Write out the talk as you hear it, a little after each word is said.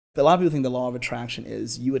A lot of people think the law of attraction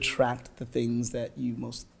is you attract the things that you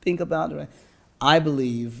most think about. Right? I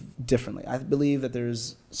believe differently. I believe that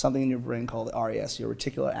there's something in your brain called the RAS, your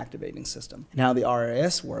reticular activating system. And how the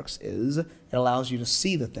RAS works is it allows you to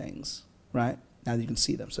see the things, right? Now that you can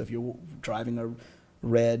see them. So if you're driving a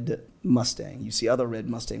red Mustang, you see other red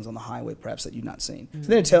Mustangs on the highway perhaps that you've not seen. So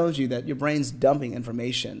then it tells you that your brain's dumping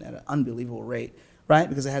information at an unbelievable rate, right?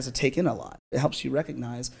 Because it has to take in a lot. It helps you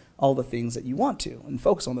recognize all the things that you want to and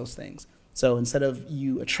focus on those things. So instead of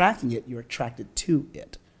you attracting it, you're attracted to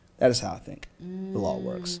it. That is how I think the law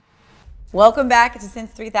works. Welcome back to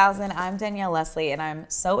Since 3000. I'm Danielle Leslie, and I'm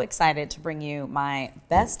so excited to bring you my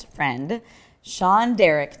best friend, Shaun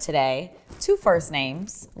Derik, today. 2 first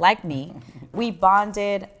names, like me. We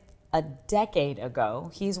bonded a decade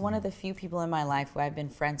ago. He's one of the few people in my life who I've been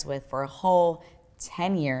friends with for a whole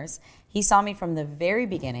 10 years. He saw me from the very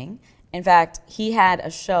beginning. In fact, he had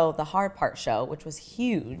a show, The Hard Part Show, which was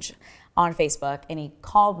huge on Facebook, and he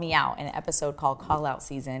called me out in an episode called Call Out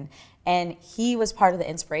Season. And he was part of the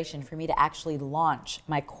inspiration for me to actually launch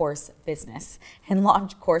my course business and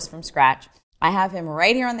launch Course from Scratch. I have him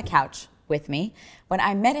right here on the couch with me. When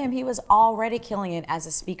I met him, he was already killing it as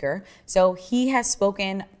a speaker. So he has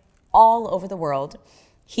spoken all over the world.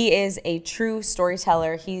 He is a true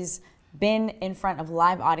storyteller. He's been in front of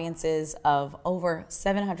live audiences of over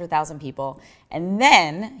 700,000 people. And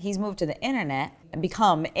then he's moved to the internet and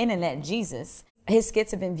become Internet Jesus. His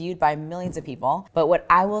skits have been viewed by millions of people. But what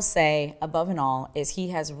I will say above and all is he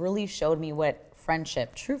has really showed me what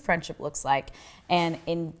friendship, true friendship looks like. And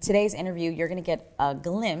in today's interview, you're gonna get a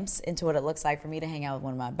glimpse into what it looks like for me to hang out with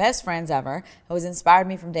one of my best friends ever, who has inspired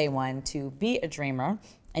me from day one to be a dreamer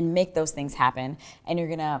and make those things happen. And you're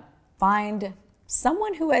gonna find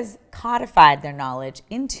someone who has codified their knowledge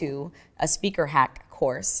into a speaker hack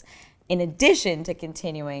course, in addition to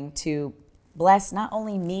continuing to bless not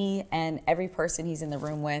only me and every person he's in the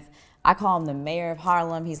room with. I call him the mayor of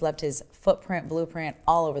Harlem. He's left his footprint, blueprint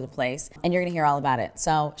all over the place, and you're gonna hear all about it.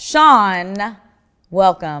 So Shaun,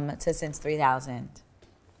 welcome to Since 3000.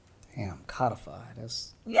 Damn, codified.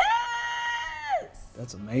 That's Yes!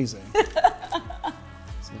 That's amazing.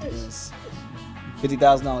 It's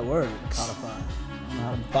 $50,000 word, codified. I don't know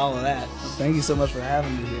how to follow that. Thank you so much for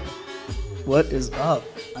having me here. What is up?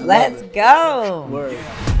 Let's go. Word.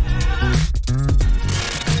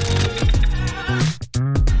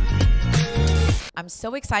 I'm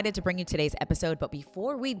so excited to bring you today's episode, but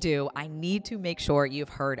before we do, I need to make sure you've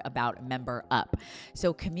heard about Member Up.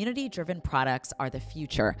 So community-driven products are the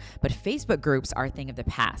future, but Facebook groups are a thing of the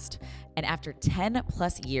past. And after 10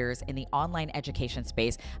 plus years in the online education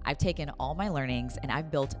space, I've taken all my learnings and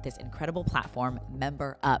I've built this incredible platform,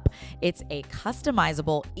 Member Up. It's a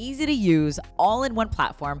customizable, easy to use, all-in-one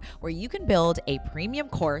platform where you can build a premium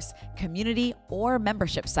course, community, or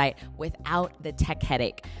membership site without the tech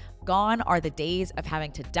headache. Gone are the days of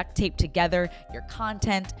having to duct tape together your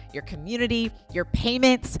content, your community, your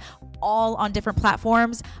payments, all on different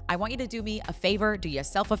platforms. I want you to do me a favor, do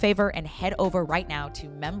yourself a favor, and head over right now to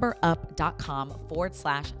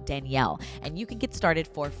memberup.com/Danielle. And you can get started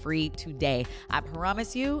for free today. I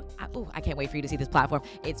promise you, I can't wait for you to see this platform.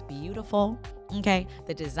 It's beautiful. Okay,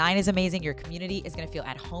 the design is amazing. Your community is going to feel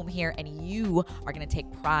at home here, and you are going to take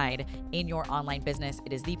pride in your online business.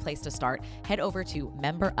 It is the place to start. Head over to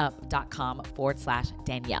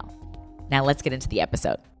memberup.com/Danielle. Now let's get into the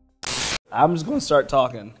episode. I'm just going to start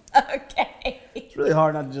talking. Okay. It's really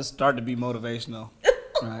hard not to just start to be motivational,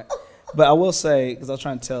 right? But I will say, because I was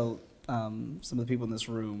trying to tell some of the people in this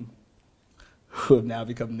room who have now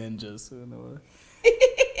become ninjas.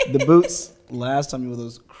 The boots, last time you wore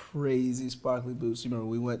those crazy sparkly boots, you remember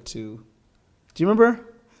we went to, do you remember?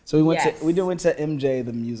 So we went to MJ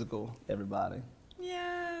the musical, everybody.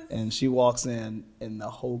 Yes. And she walks in and the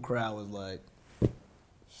whole crowd was like,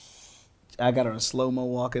 I got her in slow-mo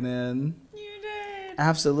walking in. You did.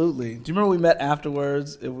 Absolutely. Do you remember we met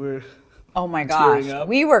afterwards and we're Oh my tearing gosh. up?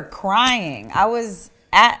 We were crying. I was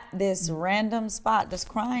at this random spot just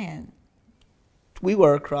crying. We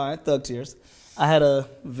were crying, thug tears. I had a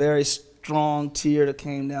very strong tear that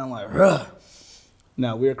came down like, Rugh.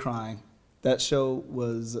 No, we were crying. That show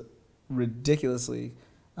was ridiculously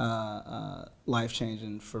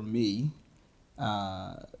life-changing for me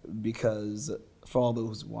because for all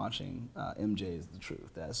those watching, MJ is the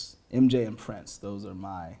truth. That's MJ and Prince. Those are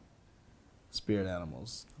my spirit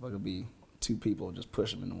animals. If I could be 2 people, just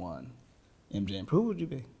push them into one. MJ and who would you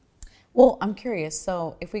be? Well, I'm curious.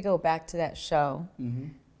 So if we go back to that show,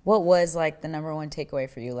 what was like the #1 takeaway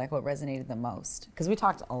for you? Like what resonated the most? Because we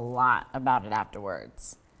talked a lot about it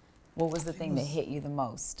afterwards. What was the thing that hit you the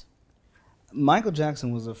most? Michael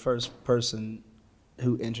Jackson was the first person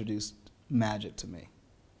who introduced magic to me.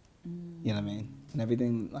 You know what I mean? And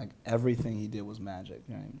everything he did was magic.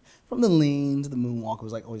 You know what I mean? From the lean to the moonwalk, it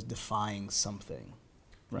was like always defying something,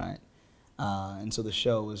 right? And so the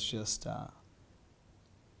show was just,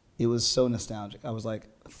 it was so nostalgic. I was like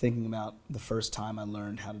thinking about the first time I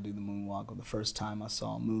learned how to do the moonwalk, or the first time I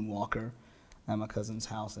saw a moonwalker at my cousin's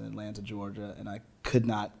house in Atlanta, Georgia, and I could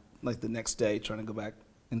not, like the next day, trying to go back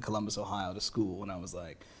in Columbus, Ohio to school, and I was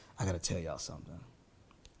like, I gotta tell y'all something.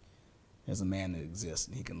 There's a man that exists,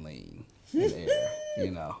 and he can lean in the air,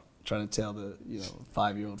 you know, trying to tell the,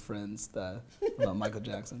 5-year-old friends about Michael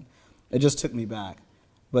Jackson. It just took me back.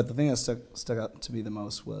 But the thing that stuck out to me the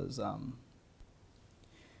most was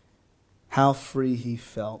how free he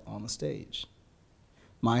felt on the stage.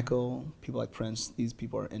 Michael, people like Prince, these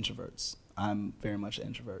people are introverts. I'm very much an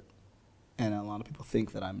introvert. And a lot of people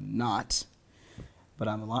think that I'm not, but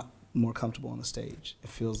I'm a lot more comfortable on the stage. It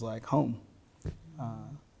feels like home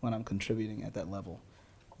when I'm contributing at that level,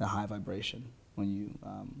 the high vibration. When you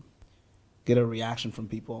get a reaction from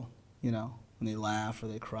people, when they laugh or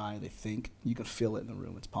they cry, they think, you can feel it in the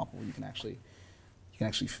room. It's palpable. You can actually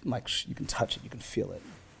you can touch it. You can feel it.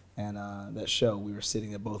 And that show, we were sitting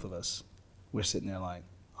there, both of us. We're sitting there like,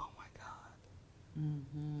 oh my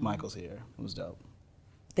God, Michael's here. It was dope.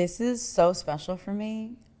 This is so special for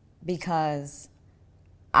me because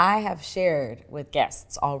I have shared with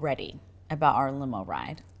guests already about our limo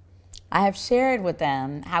ride. I have shared with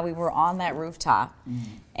them how we were on that rooftop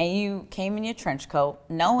and you came in your trench coat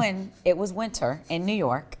knowing it was winter in New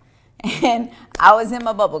York, and I was in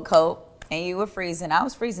my bubble coat and you were freezing. I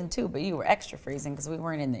was freezing too, but you were extra freezing because we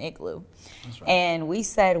weren't in the igloo. That's right. And we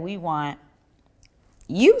said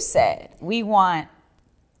you said we want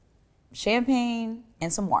champagne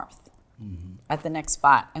and some warmth at the next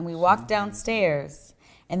spot. And we walked downstairs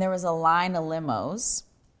and there was a line of limos.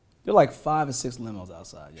 There are like 5 or 6 limos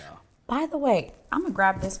outside, y'all. By the way, I'm gonna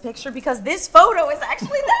grab this picture because this photo is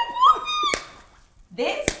actually that moment.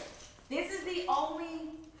 This is the only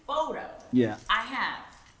photo I have.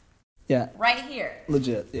 Yeah. Right here.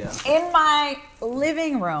 Legit, yeah. In my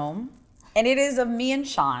living room, and it is of me and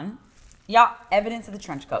Shaun. Y'all, evidence of the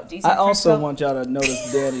trench coat. Do you see I the trench also coat? want y'all to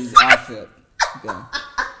notice Danny's outfit. Okay.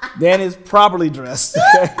 Danny's properly dressed.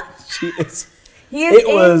 Okay? He is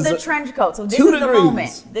in the trench coat. So this is the degrees.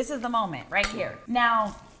 moment. This is the moment right here.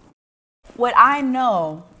 Now, what I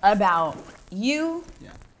know about you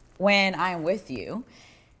when I'm with you,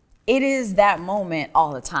 it is that moment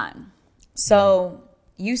all the time. So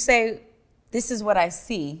you say, this is what I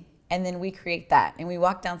see, and then we create that. And we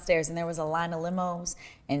walked downstairs, and there was a line of limos,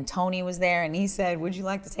 and Tony was there, and he said, would you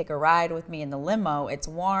like to take a ride with me in the limo? It's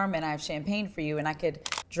warm, and I have champagne for you, and I could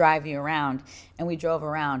drive you around. And we drove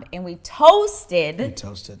around, and we toasted.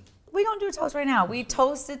 We're going to do a toast right now. We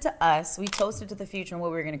toasted to us. We toasted to the future and what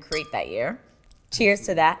we were going to create that year. Cheers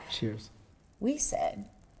to that. Cheers. We said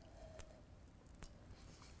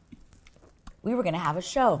we were going to have a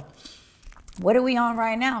show. What are we on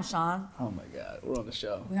right now, Shaun? Oh, my God. We're on the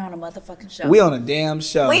show. We're on a motherfucking show. We on a damn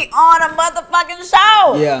show. We on a motherfucking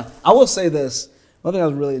show. Yeah. I will say this. One thing I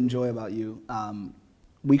really enjoy about you,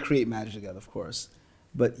 we create magic together, of course,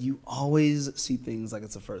 but you always see things like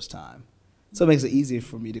it's the first time. So it makes it easier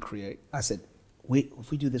for me to create. I said, wait,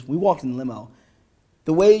 if we do this, we walked in the limo.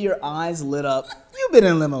 The way your eyes lit up, you've been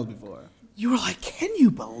in limos before. You were like, can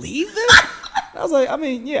you believe this? I was like,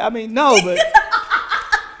 no, but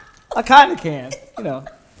I kind of can,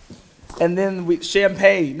 And then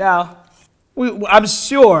champagne. Now, I'm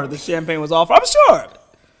sure the champagne was offered. I'm sure.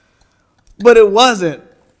 But it wasn't.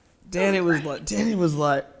 Danny was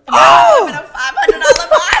like, oh! I'm having a $500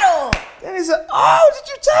 bottle. Danny said, oh, did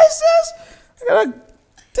you taste this?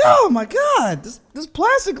 Oh my God, this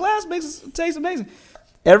plastic glass makes it taste amazing.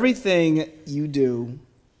 Everything you do,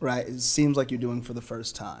 right, it seems like you're doing for the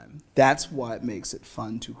first time. That's what makes it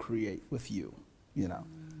fun to create with you,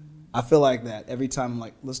 I feel like that every time I'm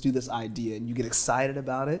like, let's do this idea, and you get excited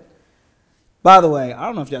about it. By the way, I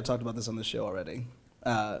don't know if y'all talked about this on the show already.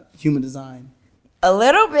 Human design. A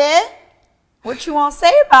little bit. What you want to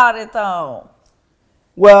say about it, though?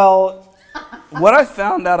 Well, what I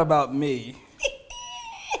found out about me.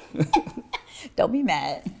 Don't be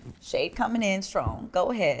mad. Shade coming in strong.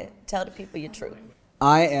 Go ahead. Tell the people your truth.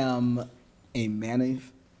 I am a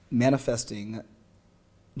manifesting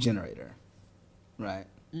generator, right?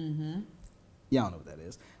 Mm-hmm. Y'all know what that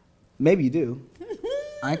is. Maybe you do.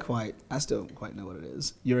 I still don't quite know what it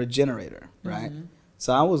is. You're a generator, right? Mm-hmm.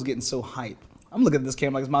 So I was getting so hype. I'm looking at this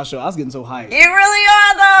camera like it's my show. I was getting so hype. You really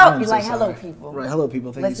are, though. You're like, hello, people. Right, hello,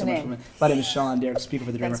 people. Thank you so much for me. My name is Shaun Derik, speaker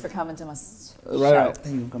for the dreamer. Thanks for coming to my show. Right.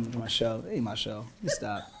 Thank you for coming to my show. It ain't my show. You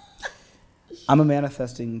stop. I'm a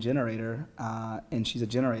manifesting generator, and she's a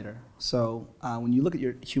generator. So when you look at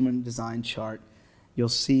your human design chart, you'll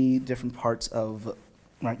see different parts of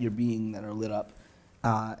your being that are lit up.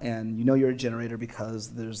 And you know you're a generator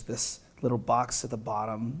because there's this little box at the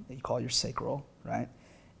bottom that you call your sacral, right?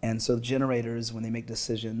 And so generators, when they make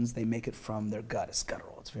decisions, they make it from their gut. It's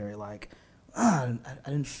guttural. It's very like, I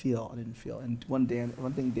didn't feel. And one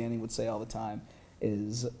thing Danny would say all the time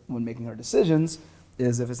is, when making her decisions,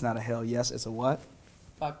 is if it's not a hell yes, it's a what?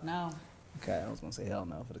 Fuck no. Okay, I was going to say hell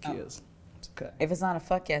no for the kids. It's okay. If it's not a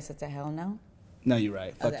fuck yes, it's a hell no? No, you're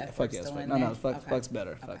right. Fuck, that fuck fuck's yes. still Fuck. in No, there? fuck, Okay. fuck's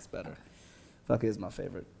better. Okay. Fuck's better. Okay. Fuck is my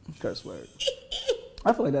favorite curse word.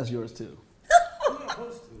 I feel like that's yours too.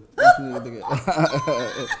 All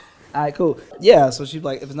right, cool. Yeah, so she's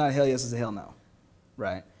like, if it's not hell yes, it's a hell no,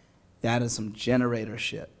 right? That is some generator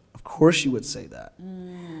shit. Of course she would say that.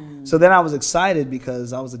 So then I was excited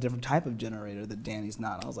because I was a different type of generator that Danny's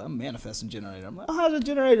not. I was like, I'm a manifesting generator. I'm like, oh, how's your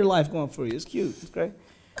generator life going for you? It's cute. It's great.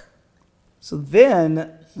 So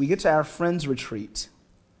then we get to our friends retreat,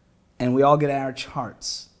 and we all get our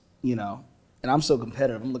charts, you know. And I'm so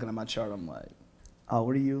competitive. I'm looking at my chart. I'm like, oh,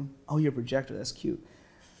 what are you? Oh, you're a projector. That's cute.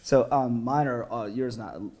 So mine are, yours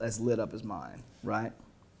not as lit up as mine, right?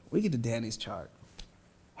 We get to Danny's chart.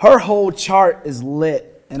 Her whole chart is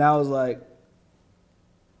lit. And I was like,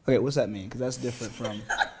 okay, what's that mean? Because that's different from,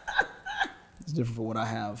 it's different from what I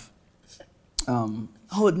have. No,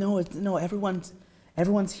 everyone's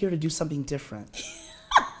here to do something different.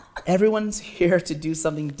 Everyone's here to do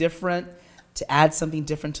something different, to add something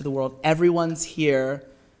different to the world. Everyone's here.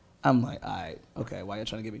 I'm like, all right, okay, why are you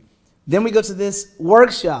trying to get me? Then we go to this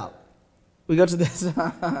workshop. We go to this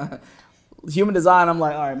human design. I'm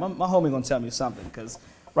like, all right, my homie gonna tell me something, because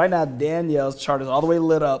right now Danielle's chart is all the way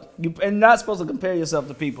lit up. You're not supposed to compare yourself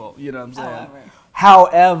to people, you know what I'm saying?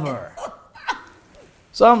 However.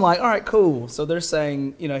 So I'm like, all right, cool. So they're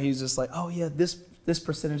saying, you know, he's just like, oh yeah, this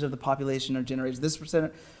percentage of the population are generates this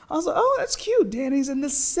percentage. I was like, oh, that's cute. Danny's in the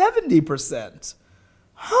 70%.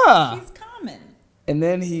 Huh. He's common. And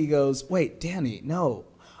then he goes, wait, Danny, no.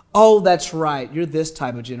 Oh, that's right. You're this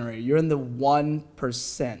type of generator. You're in the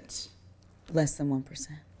 1%. Less than 1%.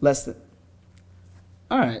 Less than.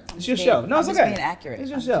 All right. It's your show. No, it's I'm okay. just being accurate.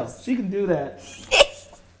 It's your show. She can do that.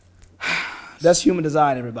 That's human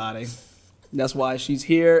design, everybody. That's why she's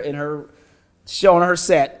here in her, showing her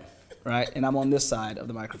set, right? And I'm on this side of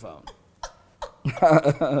the microphone.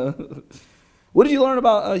 What did you learn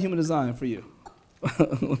about human design for you?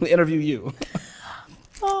 Let me interview you.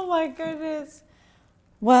 Oh my goodness.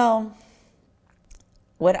 Well,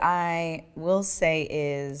 what I will say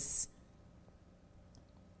is,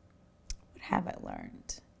 what have I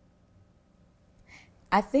learned?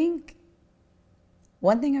 I think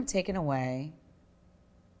one thing I've taken away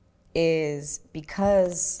is,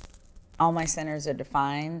 because all my centers are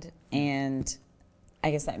defined, and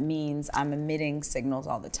I guess that means I'm emitting signals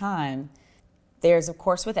all the time. There's, of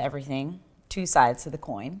course, with everything, two sides to the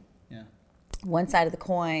coin. Yeah. One side of the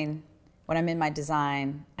coin, when I'm in my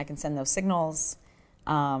design, I can send those signals.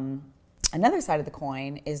 Another side of the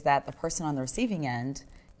coin is that the person on the receiving end,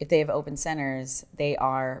 if they have open centers, they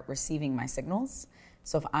are receiving my signals.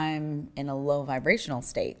 So if I'm in a low vibrational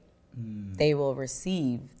state, they will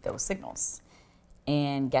receive those signals.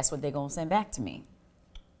 And guess what they're going to send back to me?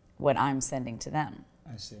 What I'm sending to them.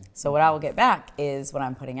 I see. So what I will get back is what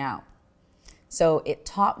I'm putting out. So it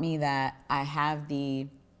taught me that I have the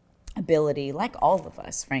ability, like all of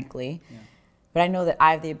us, frankly, but I know that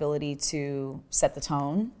I have the ability to set the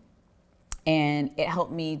tone, and it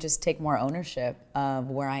helped me just take more ownership of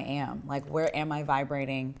where I am. Like, where am I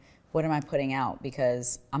vibrating? What am I putting out?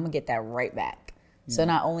 Because I'm gonna get that right back. So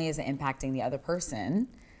not only is it impacting the other person,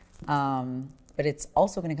 but it's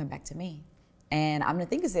also gonna come back to me. And I'm gonna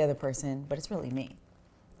think it's the other person, but it's really me.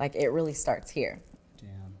 Like, it really starts here.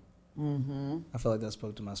 Damn. I feel like that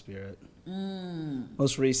spoke to my spirit.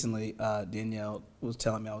 Most recently, Danielle was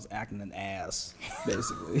telling me I was acting an ass,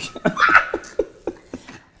 basically.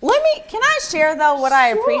 Can I share though what I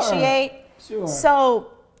appreciate? Sure.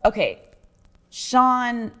 So, okay,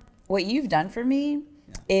 Shaun, what you've done for me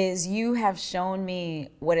is you have shown me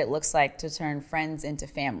what it looks like to turn friends into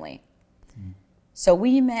family. So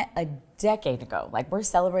we met a decade ago. Like, we're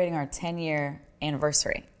celebrating our 10-year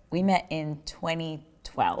anniversary. We met in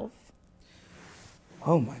 2012.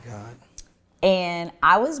 Oh my God. And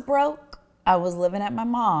I was broke. I was living at my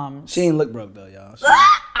mom's. She ain't look broke though, y'all.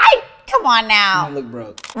 Come on now. She ain't look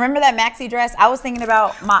broke. Remember that maxi dress? I was thinking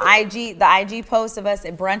about my the IG post of us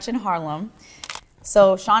at brunch in Harlem.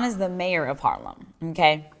 So Shaun is the mayor of Harlem,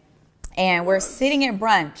 okay? And we're sitting at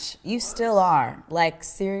brunch. You still are. Like,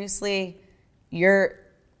 seriously, you're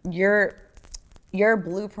your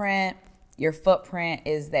blueprint, your footprint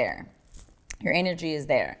is there. Your energy is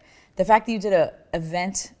there. The fact that you did an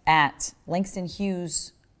event at Langston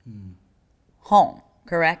Hughes' home,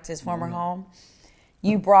 correct? His former home.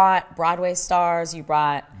 You brought Broadway stars. You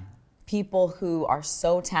brought people who are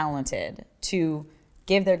so talented to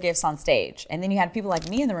give their gifts on stage. And then you had people like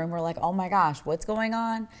me in the room who were like, oh my gosh, what's going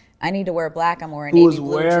on? I need to wear black. I'm wearing navy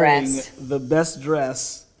blue dress. Who was wearing the best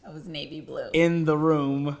dress. It was navy blue. In the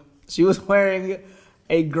room. She was wearing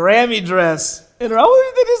a Grammy dress. And what do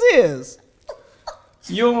you think this is?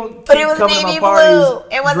 You don't but it was navy blue.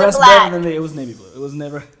 It wasn't black. It was navy blue. It was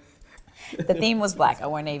never. The theme was black. I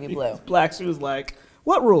wore navy blue. Black. She was like,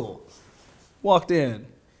 what rule? Walked in.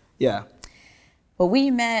 Yeah. But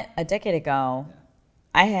we met a decade ago.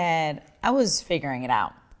 I was figuring it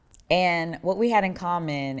out. And what we had in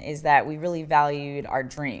common is that we really valued our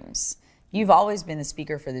dreams. You've always been the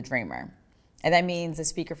speaker for the dreamer. And that means the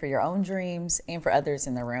speaker for your own dreams and for others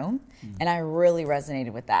in the room. And I really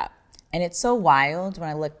resonated with that. And it's so wild when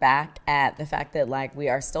I look back at the fact that like we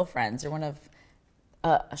are still friends. You're one of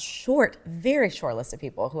a short, very short list of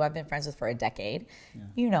people who I've been friends with for a decade. Yeah.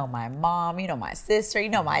 You know my mom, you know my sister, you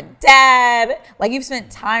know my dad. Like you've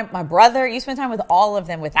spent time, my brother, you spent time with all of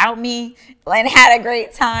them without me and had a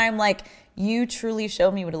great time. Like you truly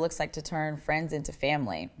showed me what it looks like to turn friends into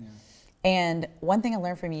family. Yeah. And one thing I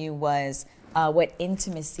learned from you was what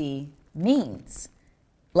intimacy means.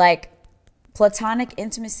 Like platonic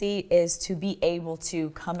intimacy is to be able to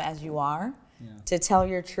come as you are, to tell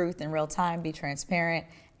your truth in real time, be transparent,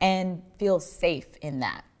 and feel safe in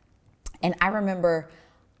that. And I remember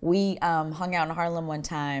we hung out in Harlem one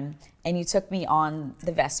time, and you took me on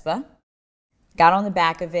the Vespa, got on the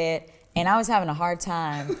back of it, and I was having a hard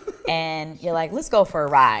time, and you're like, let's go for a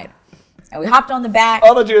ride. And we hopped on the back. I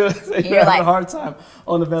thought you were having a hard time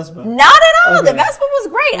on the Vespa. Not at all. Okay. The Vespa was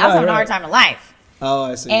great. I was having a hard time in life. Oh,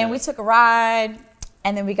 I see. And we took a ride,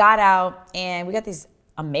 and then we got out, and we got these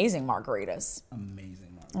amazing margaritas.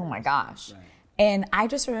 Oh my gosh. Right. And I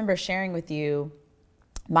just remember sharing with you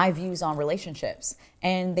my views on relationships.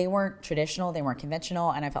 And they weren't traditional, they weren't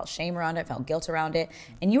conventional, and I felt shame around it, felt guilt around it.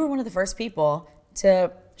 And you were one of the first people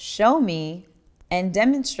to show me and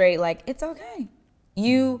demonstrate like, it's okay.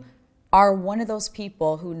 You are one of those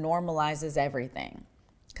people who normalizes everything.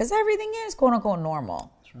 Because everything is quote unquote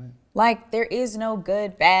normal. That's right. Like there is no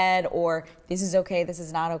good, bad, or this is okay, this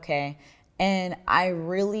is not okay. And I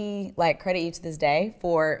really like credit you to this day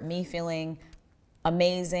for me feeling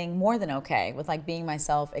amazing, more than okay with like being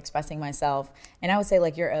myself, expressing myself. And I would say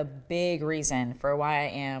like you're a big reason for why I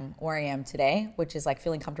am where I am today, which is like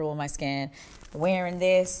feeling comfortable in my skin, wearing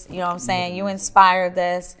this, you know what I'm saying? You inspired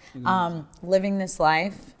this, living this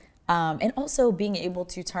life, and also being able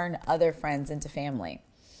to turn other friends into family.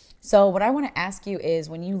 So what I want to ask you is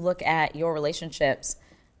when you look at your relationships,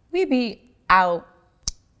 we be out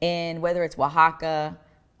in whether it's Oaxaca,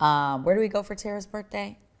 where do we go for Tara's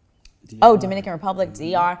birthday? DR. Oh, Dominican Republic,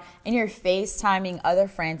 DR. And you're FaceTiming other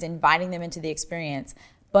friends, inviting them into the experience.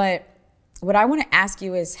 But what I want to ask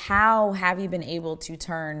you is how have you been able to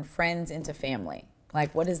turn friends into family?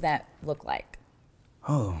 Like, what does that look like?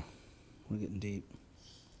 Oh, we're getting deep.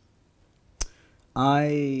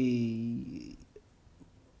 I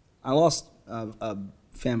lost a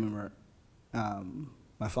family member,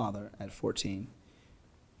 my father, at 14.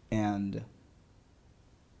 And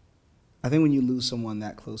I think when you lose someone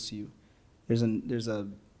that close to you, I don't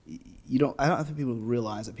think people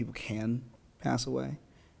realize that people can pass away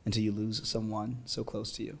until you lose someone so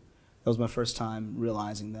close to you. That was my first time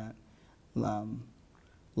realizing that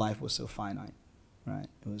life was so finite, right?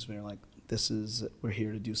 It was very like, we're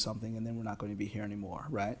here to do something and then we're not going to be here anymore,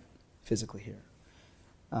 right? Physically here.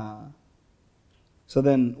 So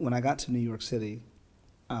then when I got to New York City,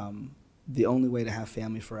 the only way to have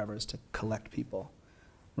family forever is to collect people,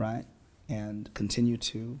 right? And continue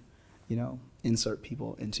to, insert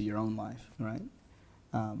people into your own life, right?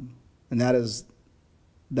 And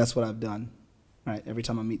that's what I've done, right? Every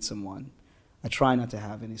time I meet someone, I try not to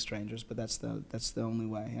have any strangers, but that's the only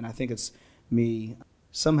way. And I think it's me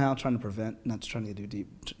somehow trying to prevent, not trying to get too deep,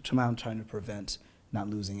 somehow trying to prevent not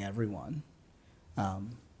losing everyone.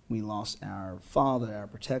 We lost our father, our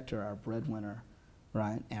protector, our breadwinner,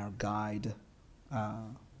 right? Our guide,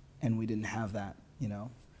 and we didn't have that,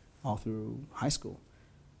 all through high school.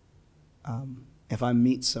 If I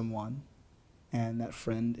meet someone and that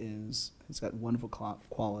friend has got wonderful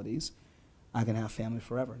qualities, I can have family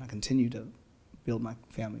forever, and I continue to build my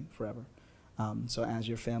family forever. So as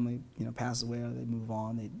your family, passes away or they move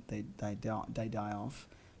on, they die off,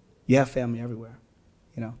 you have family everywhere,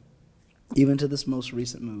 even to this most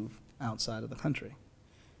recent move outside of the country,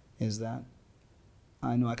 is that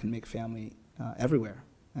I know I can make family everywhere.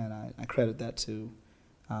 And I credit that to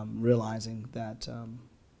realizing that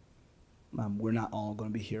we're not all going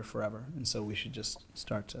to be here forever. And so we should just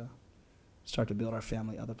start to build our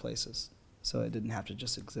family other places. So it didn't have to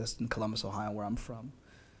just exist in Columbus, Ohio, where I'm from.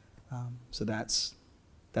 So that's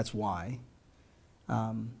why.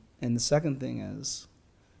 And the second thing is,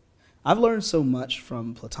 I've learned so much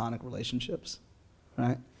from platonic relationships,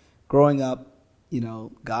 right? Growing up,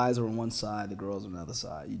 guys are on one side, the girls on the other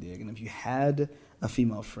side, you dig? And if you had a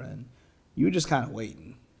female friend, you were just kind of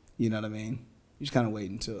waiting, you know what I mean? You're just kind of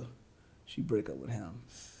waiting till she break up with him.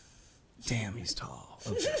 Damn, he's tall.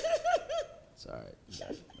 Okay. Sorry.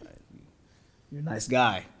 Right. You're a nice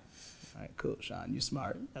guy. All right, cool, Shaun, you're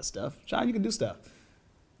smart. That stuff. Shaun, you can do stuff.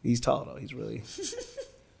 He's tall, though. He's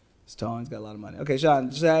tall, he's got a lot of money. Okay, Shaun,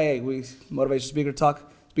 just say, hey, we motivational speaker,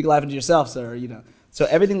 speak life into yourself, sir, So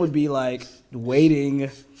everything would be like waiting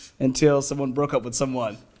until someone broke up with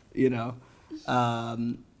someone,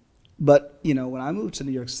 But, when I moved to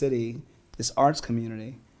New York City, this arts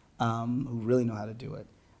community, who really know how to do it,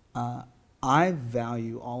 I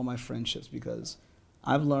value all of my friendships because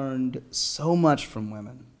I've learned so much from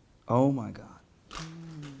women. Oh, my God.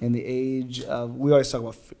 In the age of, we always talk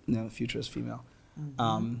about, the future is female.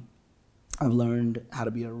 Mm-hmm. I've learned how to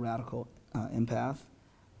be a radical empath.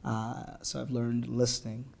 So I've learned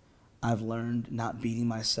listening. I've learned not beating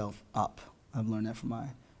myself up. I've learned that from my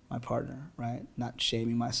partner, right? Not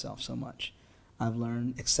shaming myself so much. I've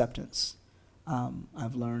learned acceptance.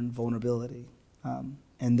 I've learned vulnerability.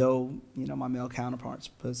 And though, my male counterparts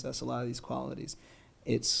possess a lot of these qualities,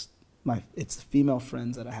 it's the female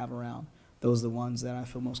friends that I have around. Those are the ones that I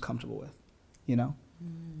feel most comfortable with,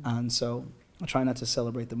 And so I try not to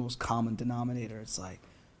celebrate the most common denominator. It's like,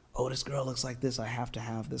 oh, this girl looks like this, I have to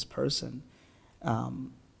have this person.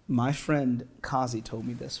 My friend Kazi told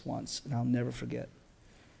me this once, and I'll never forget.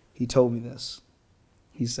 He told me this.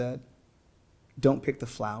 He said, don't pick the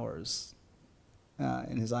flowers.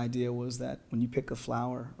 And his idea was that when you pick a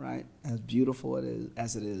flower, right, as beautiful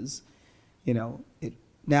as it is,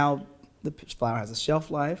 now the flower has a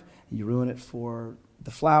shelf life, and you ruin it for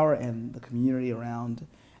the flower and the community around,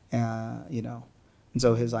 And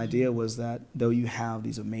so his idea was that though you have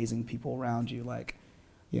these amazing people around you,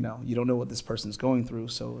 you don't know what this person's going through,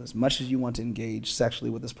 so as much as you want to engage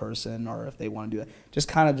sexually with this person, or if they want to do it, just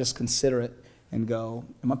consider it and go,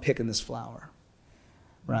 am I picking this flower?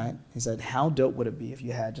 Right? He said, how dope would it be if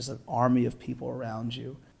you had just an army of people around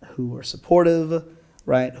you who were supportive,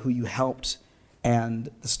 right, who you helped, and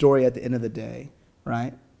the story at the end of the day,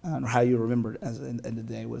 right, or how you remembered at the end of the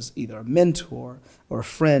day was either a mentor or a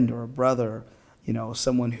friend or a brother,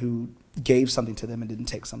 someone who gave something to them and didn't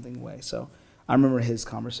take something away. So I remember his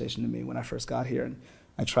conversation to me when I first got here, and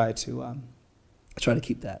I try to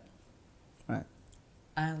keep that, right?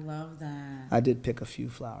 I love that. I did pick a few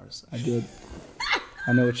flowers. I did.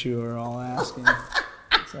 I know what you were all asking.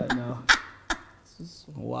 So I know. This is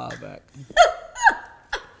a while back.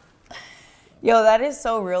 Yo, that is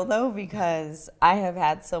so real though, because I have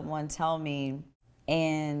had someone tell me,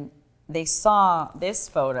 and they saw this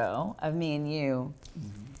photo of me and you,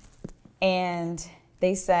 and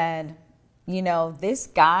they said, this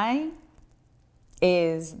guy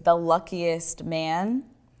is the luckiest man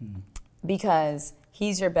because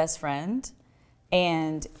he's your best friend.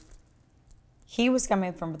 And he was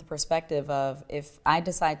coming from the perspective of, if I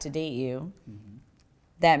decide to date you,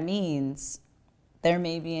 that means there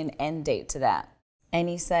may be an end date to that. And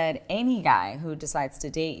he said, any guy who decides to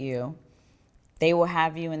date you, they will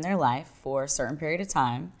have you in their life for a certain period of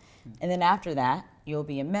time. And then after that, you'll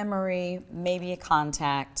be a memory, maybe a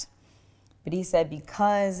contact. But he said,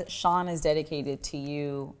 because Shaun is dedicated to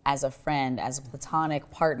you as a friend, as a platonic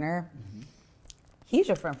partner, he's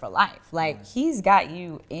your friend for life. He's got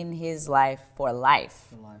you in his life for life.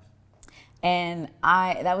 For life. And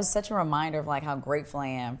that was such a reminder of how grateful I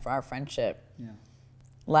am for our friendship. Yeah.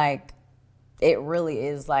 It really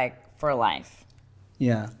is for life.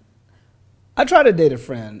 Yeah. I tried to date a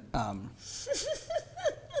friend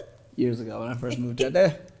years ago when I first moved out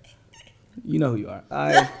there. You know who you are.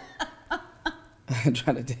 I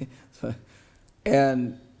tried to date,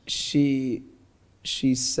 and she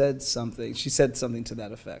said something. She said something to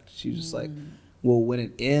that effect. She was just like, well, when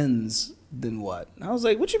it ends, then what? And I was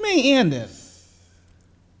like, what you mean ending?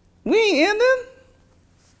 We ain't ending.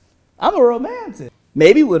 I'm a romantic.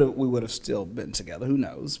 Maybe we would have still been together. Who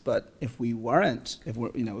knows? But if we weren't,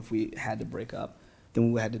 if we had to break up,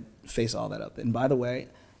 then we had to face all that up. And by the way,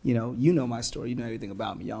 you know my story. You know everything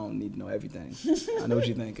about me. Y'all don't need to know everything. I know what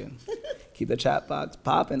you're thinking. Keep the chat box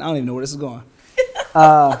popping. I don't even know where this is going.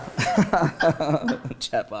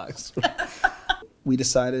 Chat box. we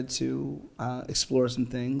decided to explore some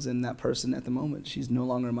things, and that person at the moment, she's no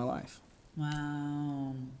longer in my life.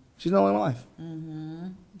 Wow. She's no longer in my life. Mm-hmm.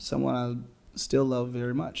 Someone I still love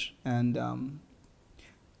very much, and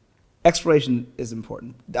exploration is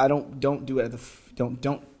important. I don't do it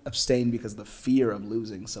don't abstain because of the fear of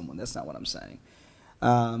losing someone. That's not what I'm saying.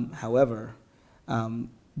 However,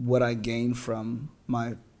 what I gain from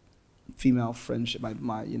my female friendship,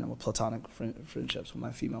 my platonic friendships with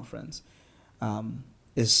my female friends,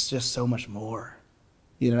 is just so much more.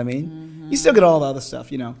 You know what I mean? Mm-hmm. You still get all the other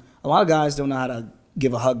stuff. A lot of guys don't know how to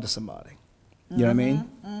give a hug to somebody. You know what I mean?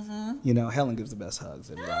 Mm-hmm. Helen gives the best hugs.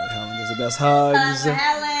 Everybody, Helen gives the best hugs.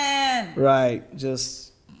 Helen. Right.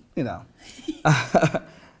 Just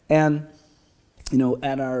and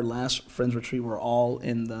at our last friends retreat, we're all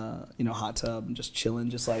in the hot tub and just chilling,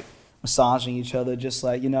 just like massaging each other, just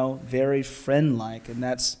like very friend-like, and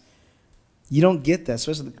that's you don't get that,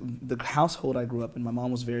 especially the household I grew up in. My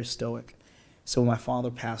mom was very stoic, so when my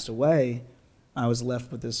father passed away, I was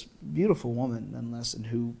left with this beautiful woman, nonetheless, and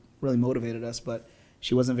who really motivated us, but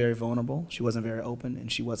she wasn't very vulnerable, she wasn't very open,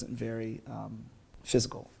 and she wasn't very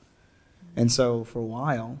physical. And so for a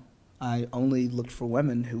while, I only looked for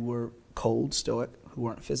women who were cold, stoic, who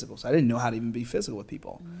weren't physical. So I didn't know how to even be physical with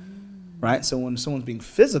people, right? So when someone's being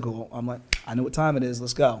physical, I'm like, I know what time it is,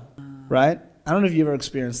 let's go, right? I don't know if you ever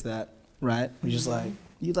experienced that, right? You're just like,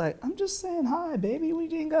 I'm just saying hi, baby.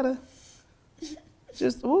 We ain't gotta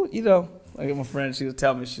just, like my friend, she was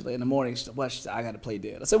telling me, she's like, in the morning, she's like, what? She said, I gotta play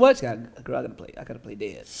dead. I said, what? She got, girl, I gotta play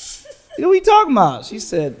dead. What are you talking about? She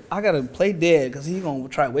said, I gotta play dead because he's gonna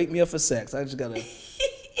try to wake me up for sex. I just gotta,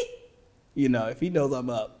 if he knows I'm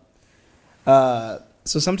up.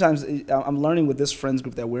 So sometimes I'm learning with this friends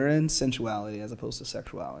group that we're in, sensuality as opposed to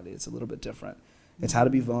sexuality. It's a little bit different. It's how to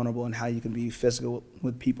be vulnerable and how you can be physical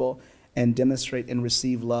with people and demonstrate and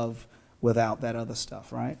receive love without that other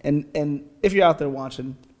stuff, right? And if you're out there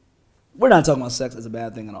watching, we're not talking about sex as a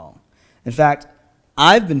bad thing at all. In fact,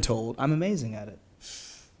 I've been told I'm amazing at it.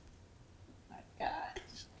 My gosh.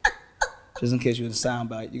 Just in case you had a sound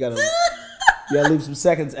bite, you gotta leave some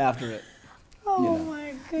seconds after it. Oh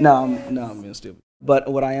my goodness. No, I'm being stupid.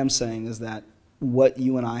 But what I am saying is that what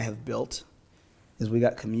you and I have built is we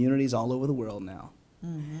got communities all over the world now.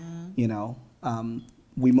 Mm-hmm.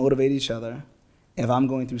 We motivate each other. If I'm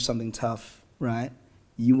going through something tough, right,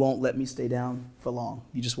 you won't let me stay down for long.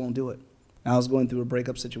 You just won't do it. I was going through a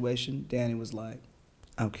breakup situation. Danny was like,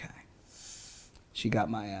 okay. She got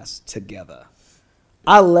my ass together.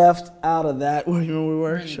 I left out of that. Where we were?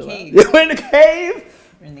 We're in the cave. We're in the cave.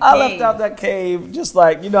 I left cave. out that cave just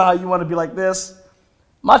like, how you want to be like this?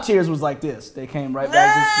 My tears was like this. They came right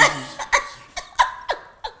back.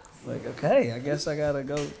 It's like, okay, I guess I got to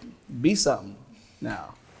go be something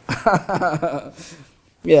now.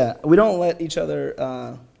 Yeah, we don't let each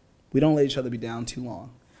other be down too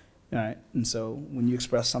long. All right, and so when you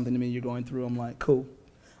express something to me you're going through, I'm like, cool.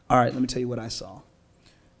 All right, let me tell you what I saw.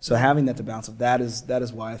 So having that to bounce off, that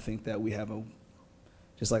is why I think that we have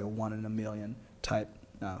just like a 1 in a million type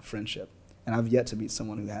friendship. And I've yet to meet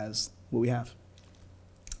someone who has what we have.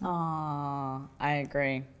 Aww, I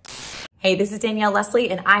agree. Hey, this is Danielle Leslie,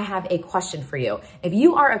 and I have a question for you. If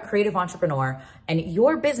you are a creative entrepreneur and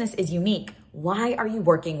your business is unique, why are you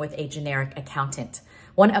working with a generic accountant?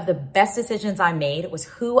 One of the best decisions I made was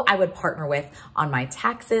who I would partner with on my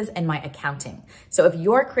taxes and my accounting. So if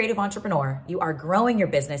you're a creative entrepreneur, you are growing your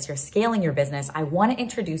business, you're scaling your business, I want to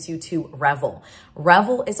introduce you to Revel.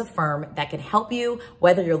 Revel is a firm that can help you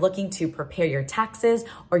whether you're looking to prepare your taxes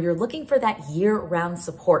or you're looking for that year-round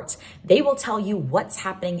support. They will tell you what's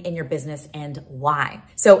happening in your business and why.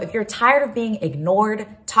 So if you're tired of being ignored,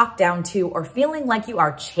 talked down to, or feeling like you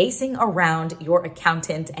are chasing around your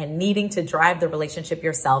accountant and needing to drive the relationship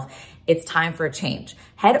yourself, it's time for a change.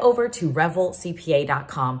 Head over to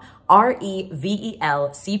revelcpa.com,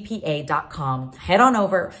 REVELCPA.com. Head on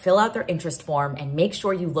over, fill out their interest form, and make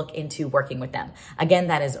sure you look into working with them. Again,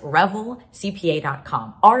 that is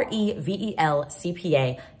revelcpa.com,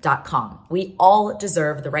 REVELCPA.com. We all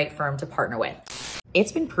deserve the right firm to partner with.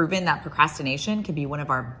 It's been proven that procrastination can be one of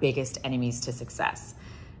our biggest enemies to success.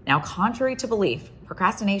 Now, contrary to belief,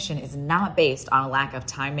 procrastination is not based on a lack of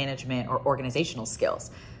time management or organizational skills.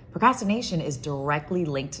 Procrastination is directly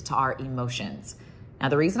linked to our emotions. Now,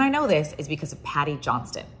 the reason I know this is because of Patty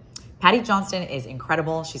Johnston. Patty Johnston is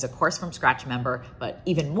incredible. She's a Course from Scratch member, but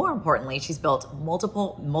even more importantly, she's built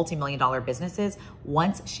multiple multi-million-dollar businesses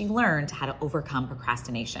once she learned how to overcome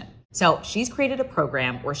procrastination. So she's created a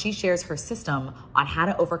program where she shares her system on how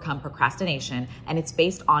to overcome procrastination, and it's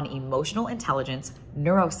based on emotional intelligence,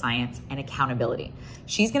 neuroscience, and accountability.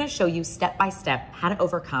 She's gonna show you step-by-step how to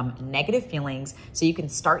overcome negative feelings so you can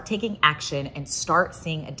start taking action and start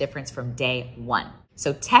seeing a difference from day one.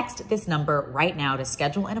 So text this number right now to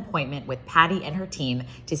schedule an appointment with Patty and her team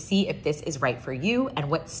to see if this is right for you and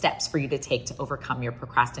what steps for you to take to overcome your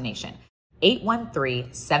procrastination.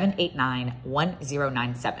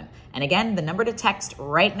 813-789-1097. And again, the number to text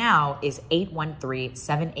right now is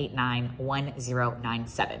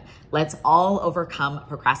 813-789-1097. Let's all overcome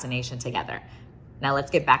procrastination together. Now let's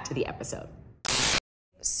get back to the episode.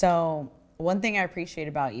 So one thing I appreciate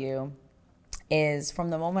about you is from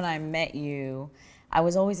the moment I met you, I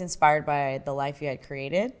was always inspired by the life you had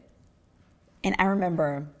created. And I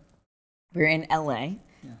remember we were in LA,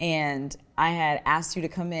 and I had asked you to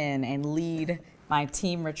come in and lead my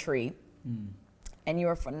team retreat, and you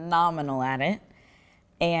were phenomenal at it.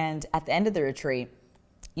 And at the end of the retreat,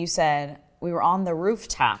 you said, we were on the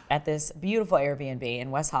rooftop at this beautiful Airbnb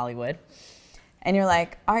in West Hollywood, and you're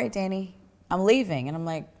like, all right, Danny, I'm leaving. And I'm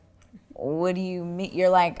like, what do you mean? You're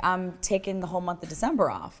like, I'm taking the whole month of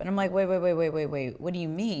December off. And I'm like, wait, what do you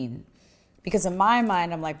mean? Because in my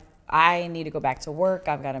mind, I'm like, I need to go back to work.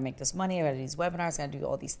 I've got to make this money. I've got to do these webinars. I've got to do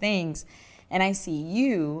all these things. And I see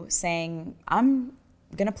you saying, I'm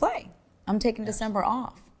going to play. I'm taking December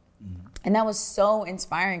off. And that was so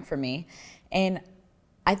inspiring for me. And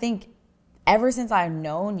I think ever since I've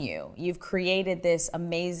known you, you've created this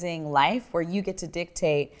amazing life where you get to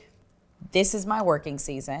dictate, this is my working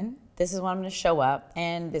season. This is when I'm going to show up.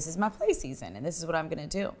 And this is my play season. And this is what I'm going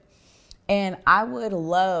to do. And I would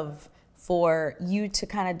love for you to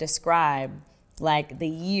kind of describe like the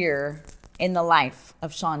year in the life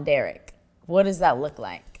of Shaun Derik. What does that look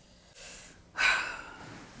like?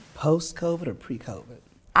 Post-COVID or pre-COVID?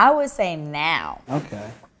 I would say now.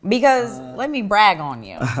 Okay. Because let me brag on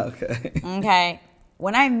you. Okay. Okay.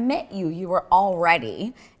 When I met you, you were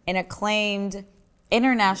already an acclaimed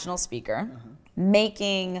international speaker,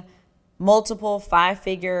 making multiple 5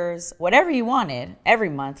 figures, whatever you wanted, every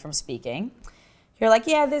month from speaking. You're like,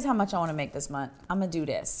 yeah, this is how much I want to make this month. I'm going to do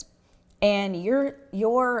this. And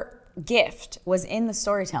your gift was in the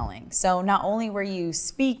storytelling. So not only were you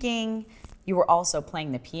speaking, you were also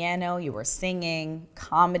playing the piano, you were singing,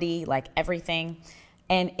 comedy, like everything.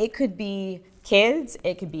 And it could be kids,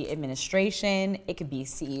 it could be administration, it could be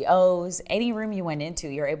CEOs. Any room you went into,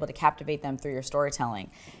 you're able to captivate them through your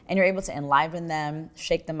storytelling. And you're able to enliven them,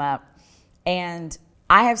 shake them up. And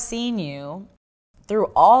I have seen you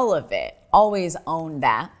through all of it, always own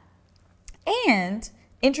that, and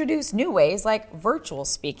introduce new ways like virtual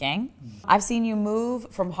speaking. I've seen you move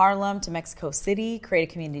from Harlem to Mexico City, create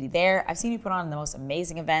a community there. I've seen you put on the most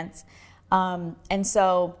amazing events. And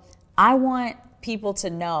so I want people to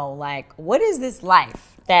know, like, what is this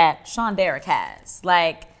life that Shaun Derik has?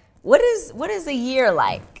 Like, what is a year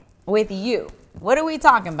like with you? What are we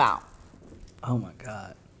talking about? Oh my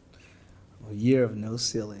God. A year of no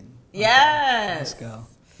ceiling. Yes. Let's go.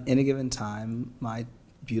 Any given time, my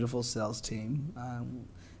beautiful sales team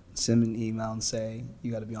send me an email and say,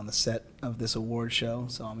 you got to be on the set of this award show.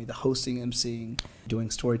 So I'm either hosting, emceeing, doing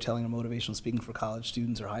storytelling or motivational speaking for college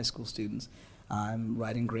students or high school students. I'm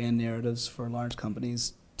writing grand narratives for large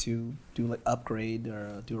companies to do like upgrade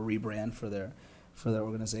or do a rebrand for their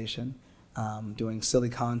organization. Doing silly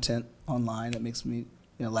content online that makes me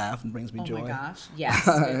laugh and brings me joy. Oh my gosh, yes,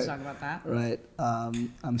 let's talk about that. Right.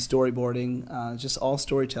 I'm storyboarding, just all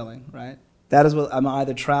storytelling, right? That is what I'm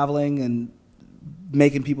either traveling and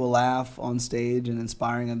making people laugh on stage and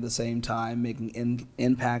inspiring at the same time, making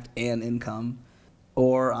impact and income,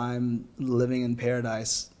 or I'm living in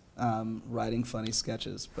paradise, writing funny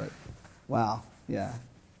sketches. But wow, yeah,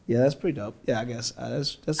 that's pretty dope. Yeah, I guess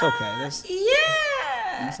that's okay. It's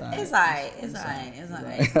all right. It's all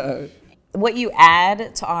right. What you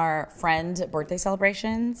add to our friend birthday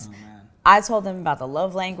celebrations, I told them about the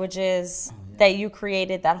love languages that you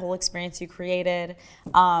created, that whole experience you created.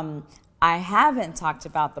 I haven't talked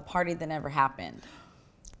about the party that never happened.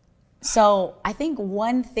 So I think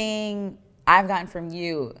one thing I've gotten from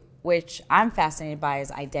you, which I'm fascinated by,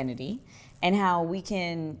 is identity and how we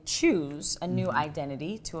can choose a new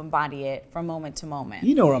identity to embody it from moment to moment.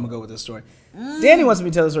 You know where I'm going to go with this story. Danny wants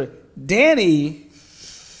me to tell the story.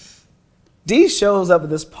 D shows up at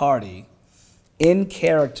this party in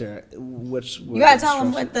character, which... You got to tell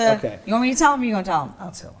him what the... Okay. You want me to tell him or you going to tell him?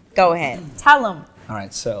 I'll tell him. Go ahead. Tell him. All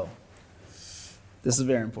right, so this is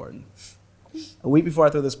very important. A week before I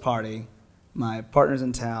throw this party, my partner's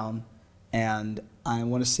in town, and I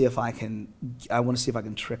want to see if I can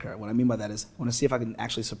trick her. What I mean by that is I want to see if I can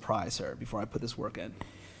actually surprise her before I put this work in.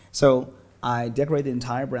 So I decorate the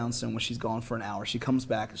entire brownstone when she's gone for an hour. She comes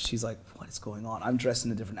back, she's like, what is going on? I'm dressed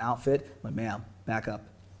in a different outfit. I'm like, ma'am, back up.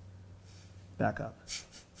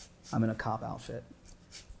 I'm in a cop outfit.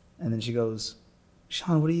 And then she goes,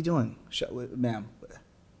 Shaun, what are you doing? Ma'am,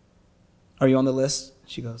 are you on the list?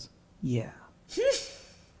 She goes, yeah.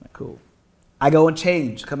 Like, cool. I go and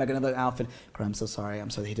change, come back in another outfit. Girl, I'm so sorry.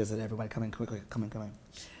 He does it. Everybody come in quickly. Come in.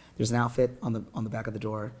 There's an outfit on the back of the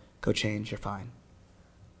door. Go change. You're fine.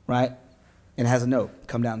 Right? And it has a note.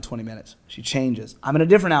 Come down in 20 minutes. She changes. I'm in a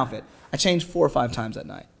different outfit. I changed 4 or 5 times that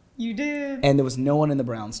night. You did. And there was no one in the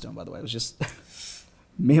brownstone, by the way. It was just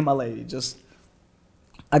me and my lady.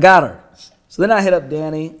 I got her. So then I hit up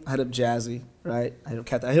Danny. I hit up Jazzy. Right? I hit up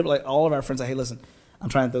Kathy. I hit up like all of our friends. Hey, listen, I'm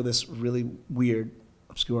trying to throw this really weird,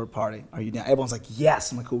 obscure party. Are you down? Everyone's like,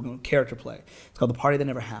 yes. I'm like, cool, we're doing character play. It's called The Party That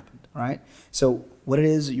Never Happened, right? So what it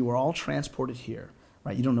is, you were all transported here,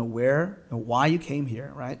 right? You don't know where or why you came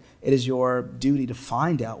here, right? It is your duty to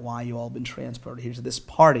find out why you all been transported here to this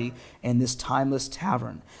party and this timeless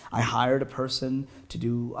tavern. I hired a person to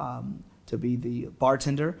be the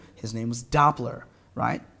bartender. His name was Doppler,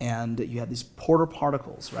 right? And you have these porter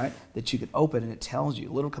particles, right, that you can open, and it tells you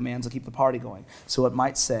little commands to keep the party going. So it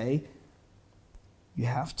might say, you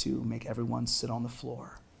have to make everyone sit on the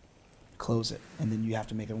floor. Close it. And then you have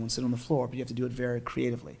to make everyone sit on the floor, but you have to do it very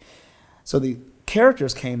creatively. So the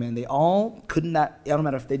characters came in. They all couldn't, it don't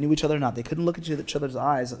matter if they knew each other or not, they couldn't look at each other's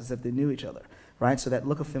eyes as if they knew each other, right? So that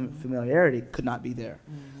look of familiarity could not be there.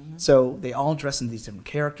 Mm-hmm. So they all dressed in these different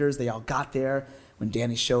characters. They all got there when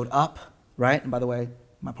Danny showed up, right? And by the way,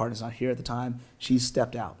 my partner's not here at the time. She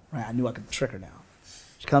stepped out, right? I knew I could trick her now.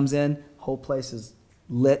 She comes in, whole place is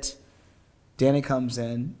lit. Danny comes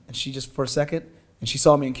in, and she just, for a second, and she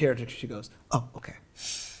saw me in character, she goes, oh, okay.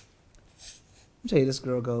 I'll tell you, this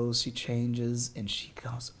girl goes, she changes, and she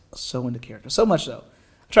goes so into character. So much so.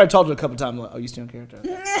 I tried to talk to her a couple times, like, oh, you still in character?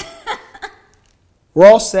 We're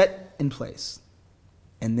all set in place.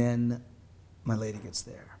 And then my lady gets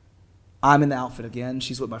there. I'm in the outfit again.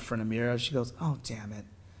 She's with my friend Amira. She goes, oh, damn it.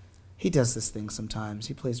 He does this thing sometimes.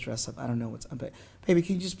 He plays dress up. I don't know what's up. Baby,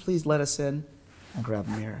 can you just please let us in? I grab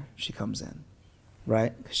Amira. She comes in.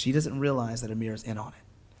 Right? Because she doesn't realize that Amira's in on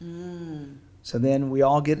it. Mm. So then we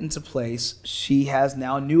all get into place. She has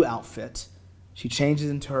now a new outfit. She changes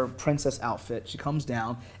into her princess outfit. She comes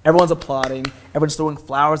down. Everyone's applauding. Everyone's throwing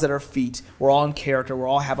flowers at her feet. We're all in character. We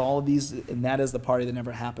all have all of these, and that is the party that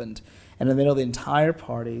never happened. And in the middle of the entire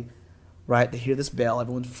party, right, they hear this bell.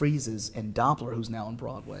 Everyone freezes. And Doppler, who's now on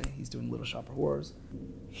Broadway, he's doing Little Shop of Horrors,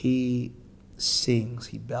 he sings,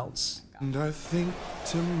 he belts. And I think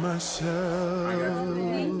to myself,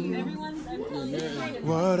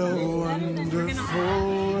 what a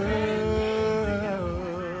wonderful world.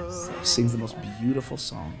 So he sings the most beautiful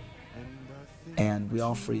song. And we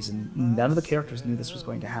all freeze. And none of the characters knew this was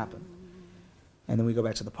going to happen. And then we go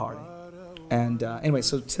back to the party. And anyway,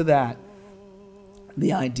 so to that,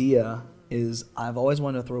 the idea is I've always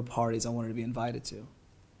wanted to throw parties I wanted to be invited to.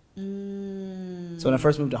 So when I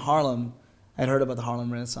first moved to Harlem, I'd heard about the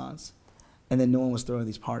Harlem Renaissance. And then no one was throwing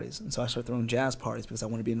these parties. And so I started throwing jazz parties because I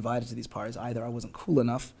wanted to be invited to these parties. Either I wasn't cool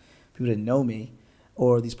enough, people didn't know me,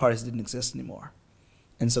 or these parties didn't exist anymore.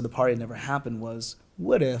 And so the party that never happened was,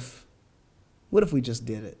 what if we just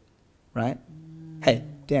did it, right? Hey,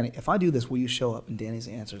 Danny, if I do this, will you show up? And Danny's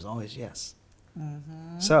answer is always yes.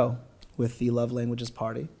 Mm-hmm. So with the Love Languages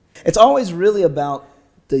party, it's always really about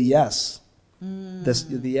the yes,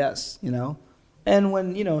 the yes, you know? And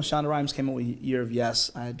when, Shonda Rhimes came up with Year of Yes,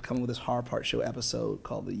 I had come up with this horror part show episode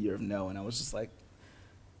called The Year of No, and I was just like,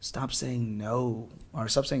 stop saying no, or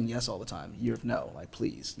stop saying yes all the time. Year of No, like,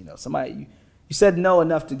 please. Somebody, you said no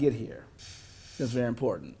enough to get here. That's very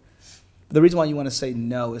important. But the reason why you want to say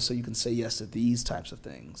no is so you can say yes to these types of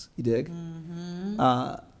things. You dig?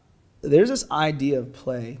 Mm-hmm. There's this idea of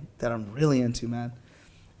play that I'm really into, man.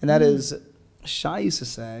 And that is, Shai used to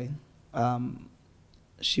say,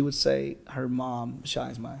 she would say, her mom,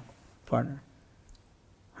 Shai's my partner,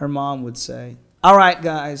 her mom would say, all right,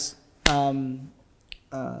 guys, they'd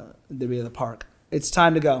be at the park. It's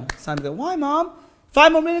time to go. It's time to go. Why, Mom?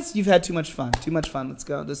 5 more minutes? You've had too much fun. Too much fun. Let's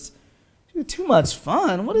go. Too much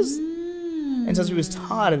fun? What is... And so she was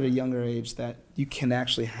taught at a younger age that you can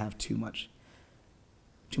actually have too much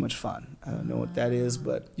fun. I don't know what that is,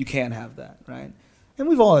 but you can have that, right? And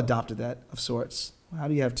we've all adopted that of sorts. How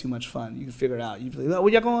do you have too much fun? You can figure it out. You play, where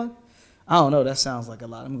y'all going? I don't know. That sounds like a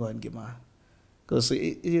lot. I'm going to go to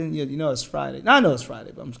sleep. You know it's Friday. No, I know it's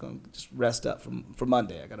Friday, but I'm just going to rest up for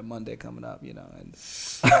Monday. I got a Monday coming up, And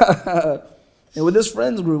And with this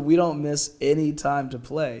friends group, we don't miss any time to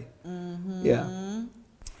play. Yeah.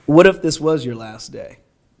 What if this was your last day?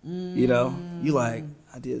 You know, you like,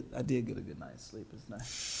 I did get a good night's sleep. It's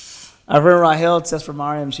nice. I remember Rahel test for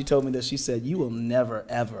Mariam. She told me this. She said, "You will never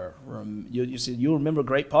ever. You said you'll remember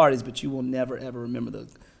great parties, but you will never ever remember the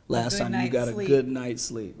last time you got a good night's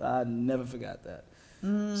sleep." I never forgot that.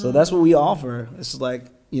 So that's what we offer. It's like,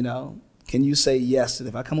 you know, can you say yes?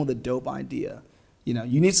 If I come with a dope idea, you know,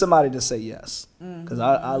 you need somebody to say yes. Because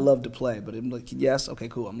I love to play, but I'm like, yes, okay,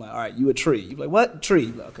 cool. I'm like, all right, you a tree. You're like, what? Tree.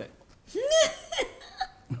 Like, okay.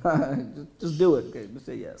 just do it. Okay, just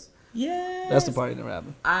say yes. Yes. That's the party that never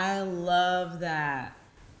happened. I love that.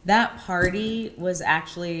 That party was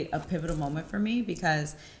actually a pivotal moment for me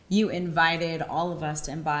because you invited all of us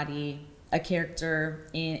to embody a character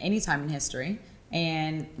in any time in history.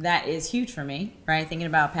 And that is huge for me, right? Thinking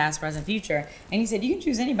about past, present, future. And you said you can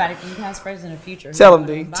choose anybody from the past, present, or future. Tell him,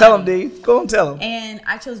 D. Tell him, D. Go and tell him. And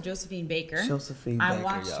I chose Josephine Baker. I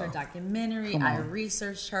watched her documentary. I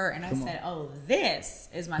researched her. And I said, oh, this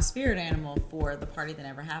is my spirit animal for the party that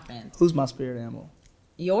never happened. Who's my spirit animal?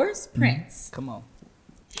 Yours? Prince. Come on.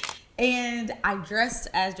 And I dressed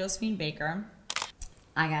as Josephine Baker.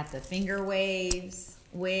 I got the finger waves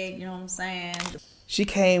wig, you know what I'm saying? She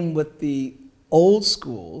came with the old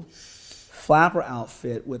school flapper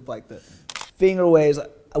outfit with like the finger waves.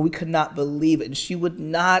 We could not believe it. And she would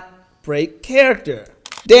not break character.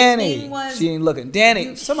 Danny, she ain't looking.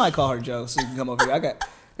 Danny, somebody call her Joe so you can come over here. I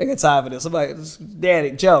got time for this. Somebody,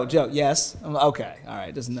 Danny, Joe, yes. I'm like, okay, all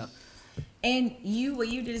right, that's enough. And what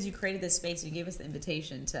you did is you created this space. You gave us the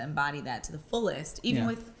invitation to embody that to the fullest, even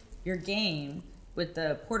with your game with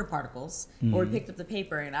the porta particles, or we picked up the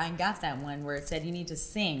paper and I got that one where it said you need to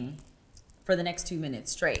sing for the next 2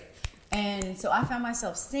 minutes straight. And so I found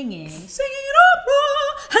myself singing opera.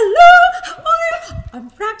 Hello, how are you? I'm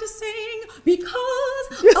practicing because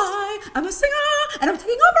I am a singer and I'm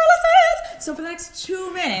taking opera lessons. So for the next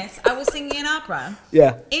 2 minutes, I was singing an opera.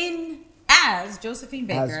 Yeah. As Josephine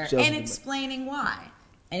Baker and explaining why.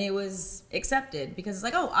 And it was accepted because it's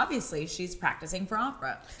like, oh, obviously she's practicing for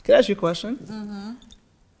opera. Can I ask you a question? Mm-hmm.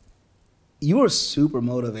 You were super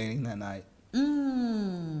motivating that night.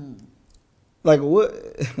 Like,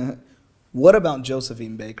 what about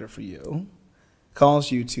Josephine Baker for you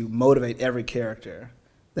caused you to motivate every character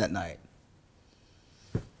that night?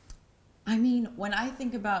 I mean, when I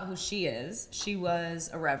think about who she is, she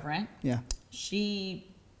was irreverent. Yeah. She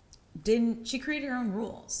created her own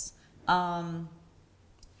rules.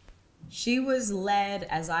 She was led,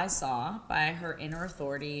 as I saw, by her inner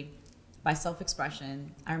authority, by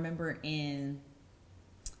self-expression. I remember in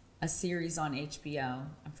a series on HBO,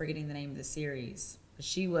 I'm forgetting the name of the series, but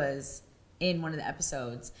she was in one of the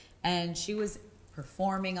episodes and she was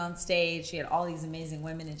performing on stage. She had all these amazing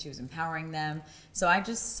women and she was empowering them. So I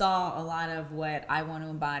just saw a lot of what I want to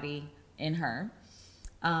embody in her.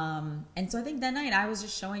 And so I think that night I was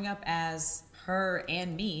just showing up as her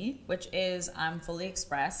and me, which is I'm fully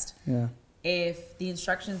expressed. Yeah. If the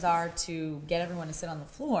instructions are to get everyone to sit on the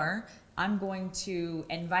floor, I'm going to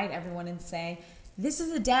invite everyone and say, this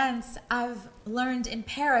is a dance I've learned in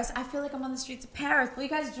Paris. I feel like I'm on the streets of Paris. Will you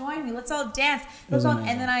guys join me? Let's all dance. And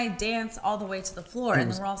then I dance all the way to the floor,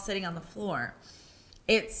 and then we're all sitting on the floor.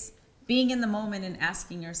 It's being in the moment and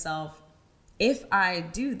asking yourself, if I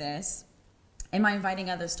do this, am I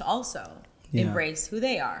inviting others to also embrace who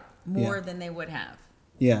they are more than they would have?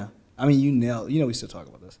 Yeah. I mean, you nailed, we still talk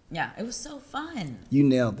about this. Yeah, it was so fun. You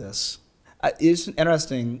nailed this. It's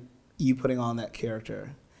interesting you putting on that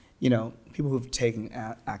character. People who've taken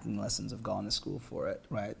acting lessons have gone to school for it,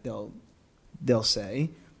 right? They'll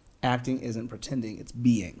say, acting isn't pretending, it's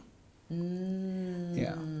being.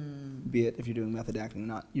 Yeah. Be it if you're doing method acting or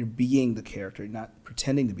not, you're being the character, not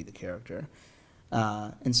pretending to be the character.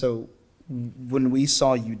 And so when we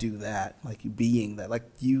saw you do that, like you being that, like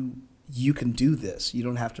you can do this. You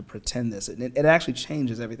don't have to pretend this. And it actually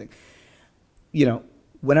changes everything.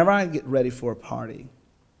 Whenever I get ready for a party,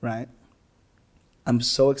 right? I'm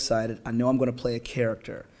so excited. I know I'm going to play a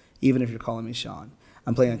character, even if you're calling me Shaun.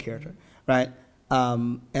 I'm playing a character, right?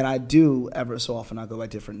 And I do every so often. I go by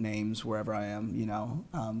different names wherever I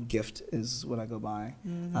am. Gift is what I go by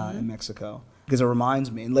in Mexico because it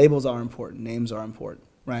reminds me. And labels are important. Names are important,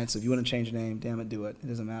 right? So if you want to change your name, damn it, do it. It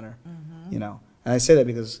doesn't matter, And I say that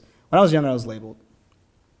because when I was younger, I was labeled.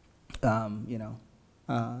 They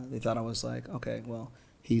thought I was like, okay, well,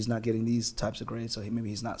 he's not getting these types of grades, so maybe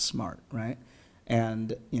he's not smart, right?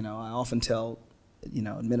 And, I often tell,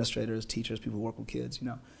 administrators, teachers, people who work with kids,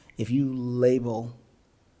 if you label,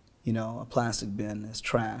 a plastic bin as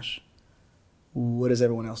trash, what does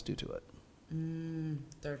everyone else do to it?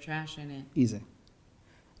 Throw trash in it. Easy.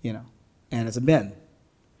 You know, and it's a bin,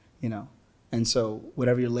 you know. And so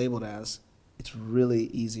whatever you're labeled as, it's really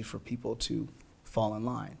easy for people to fall in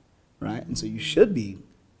line, right? And so you should be, in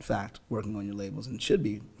fact, working on your labels and should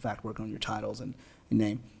be, in fact, working on your titles and your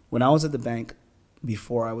name. When I was at the bank,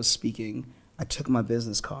 before I was speaking, I took my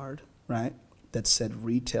business card, right, that said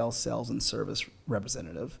Retail Sales and Service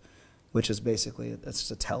Representative, which is basically, it's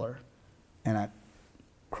just a teller, and I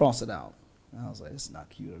crossed it out. And I was like, this is not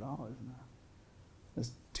cute at all, isn't it?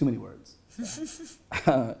 There's too many words.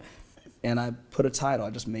 And I put a title. I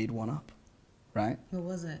just made one up, right? What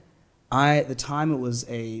was it? At the time, it was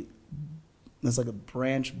like a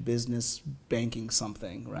branch business banking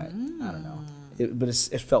something, right? I don't know. But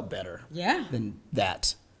it felt better than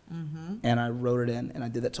that. And I wrote it in, and I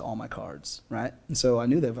did that to all my cards, right? And so I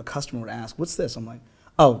knew that if a customer would ask, what's this? I'm like,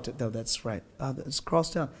 oh, no, that's right. It's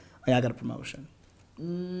crossed out. I got a promotion.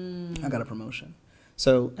 I got a promotion.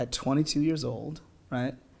 So at 22 years old,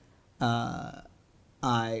 right,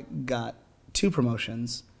 I got 2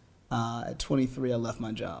 promotions. At 23, I left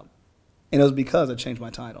my job. And it was because I changed my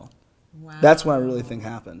title. Wow. That's what I really think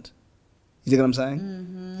happened. You see what I'm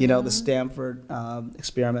saying? You know, the Stanford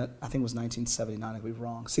experiment, I think it was 1979, I could be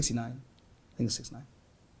wrong, 69. I think it's 69.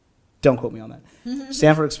 Don't quote me on that.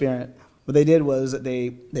 Stanford experiment, what they did was that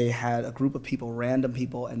they had a group of people, random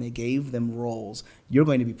people, and they gave them roles. You're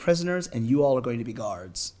going to be prisoners, and you all are going to be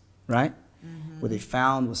guards, right? What they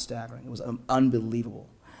found was staggering. It was unbelievable.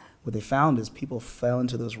 What they found is people fell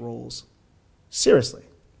into those roles seriously.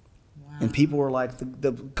 Wow. And people were like,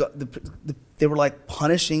 they were like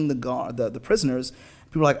punishing the prisoners.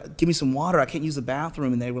 People were like, give me some water, I can't use the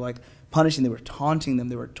bathroom. And they were like punishing, they were taunting them,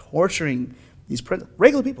 they were torturing these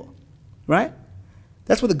regular people, right?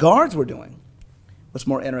 That's what the guards were doing. What's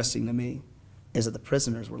more interesting to me is that the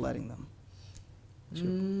prisoners were letting them.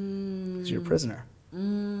 Because you're a prisoner.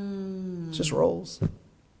 It's just roles.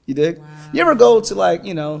 You dig? Wow. You ever go to, like,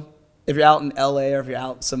 you know, if you're out in LA or if you're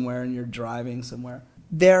out somewhere and you're driving somewhere,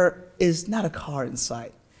 there is not a car in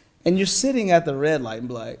sight. And you're sitting at the red light and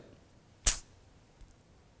be like,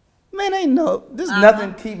 man, there's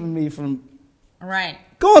nothing keeping me from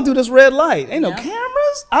going through this red light. Ain't no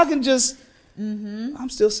cameras. I can just, I'm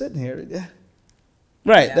still sitting here.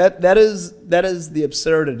 Right. Yeah. That is the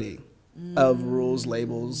absurdity of rules,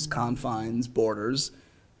 labels, confines, borders.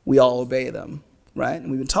 We all obey them, right?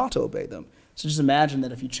 And we've been taught to obey them. So just imagine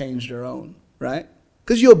that if you changed your own, right?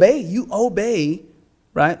 Because you obey,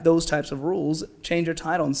 right? Those types of rules. Change your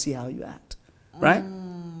title and see how you act, right?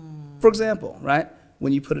 For example, right?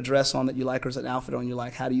 When you put a dress on that you like or an outfit on you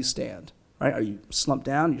like, how do you stand, right? Are you slumped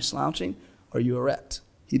down, you're slouching, or are you erect?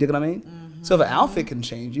 You dig what I mean? So if an outfit can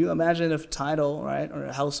change you, imagine if a title, right,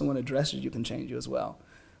 or how someone addresses you can change you as well.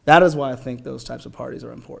 That is why I think those types of parties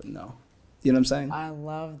are important, though. You know what I'm saying? I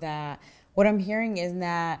love that. What I'm hearing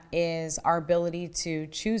is our ability to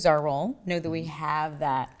choose our role, know that we have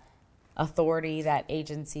that authority, that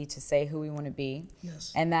agency to say who we want to be.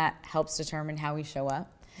 Yes. And that helps determine how we show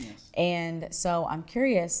up. Yes. And so I'm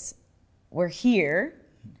curious, we're here,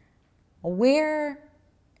 where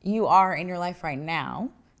you are in your life right now.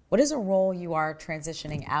 What is a role you are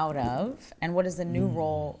transitioning out of, and what is the new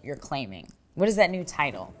role you're claiming? What is that new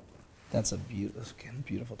title? That's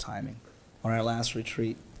beautiful timing. On our last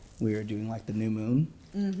retreat, we were doing like the new moon,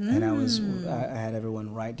 and I had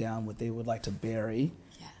everyone write down what they would like to bury,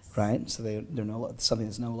 right? So they're something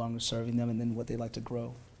that's no longer serving them, and then what they like to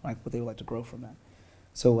grow, like what they would like to grow from that.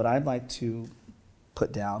 So what I'd like to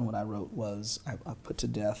put down, what I wrote was, I put to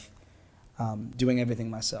death doing everything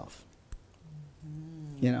myself.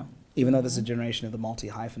 You know, even though this is a generation of the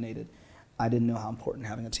multi-hyphenated, I didn't know how important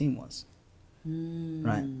having a team was.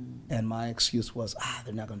 Right? And my excuse was,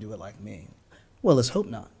 they're not going to do it like me. Well, let's hope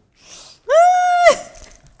not.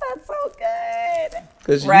 That's so good.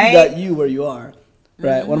 Because you got you where you are.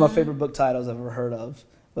 Right? One of my favorite book titles I've ever heard of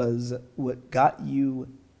was, What Got You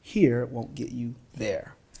Here Won't Get You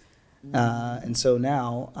There. And so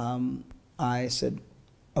now I said,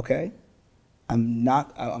 okay,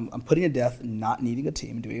 I'm putting to death not needing a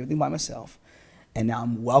team, doing everything by myself. And now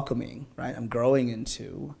I'm welcoming, right? I'm growing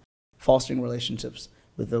into fostering relationships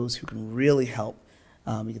with those who can really help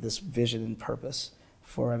me get this vision and purpose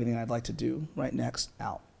for everything I'd like to do right next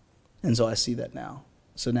out. And so I see that now.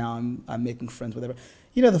 So now I'm making friends with everyone.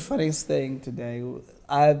 You know, the funniest thing today,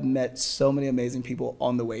 I've met so many amazing people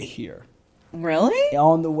on the way here. Really?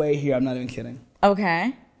 On the way here, I'm not even kidding.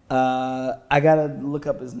 Okay. I gotta look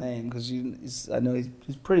up his name because I know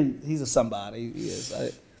he's a somebody. He is.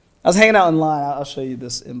 I was hanging out online. I'll show you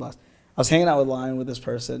this inbox. I was hanging out with this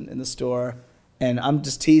person in the store, and I'm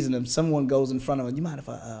just teasing him. Someone goes in front of him. You mind if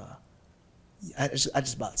I I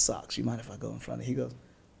just bought socks. You mind if I go in front of you? He goes,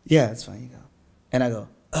 yeah, it's fine. You go. And I go,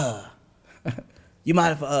 you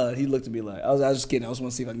mind if I, he looked at me like, I was just kidding. I just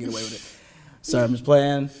want to see if I can get away with it. So I'm just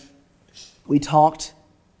playing. We talked.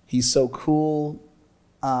 He's so cool.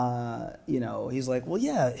 You know, he's like, well,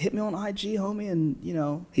 yeah, hit me on IG, homie. And, you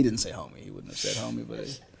know, he didn't say homie. He wouldn't have said homie,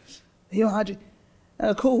 but he on IG.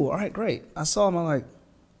 Cool. All right, great. I saw him. I'm like,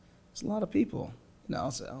 there's a lot of people. You know, I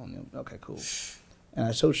said, oh, okay, cool. And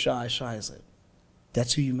I showed Shy. Shy is like,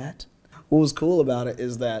 that's who you met? What was cool about it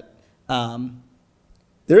is that I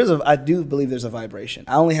do believe there's a vibration.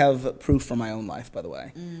 I only have proof from my own life, by the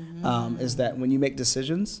way, is that when you make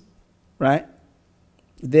decisions, right,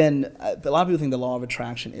 then a lot of people think the law of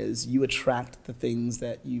attraction is you attract the things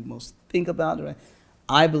that you most think about. Right?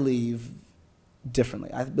 I believe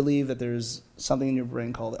differently. I believe that there's something in your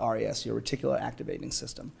brain called the RAS, your reticular activating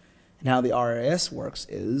system. And how the RAS works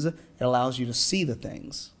is it allows you to see the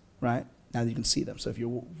things, right? Now that you can see them. So if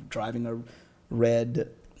you're driving a red,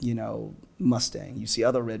 you know, Mustang, you see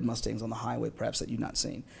other red Mustangs on the highway perhaps that you've not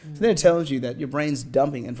seen. So then it tells you that your brain's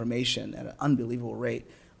dumping information at an unbelievable rate,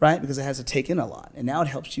 right? Because it has to take in a lot. And now it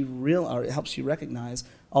helps you recognize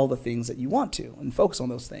all the things that you want to and focus on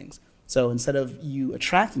those things. So instead of you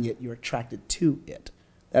attracting it, you're attracted to it.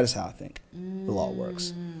 That is how I think the law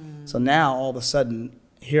works. So now all of a sudden,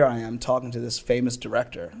 here I am talking to this famous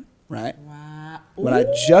director, right? Wow. When I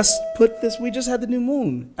just put this, we just had the new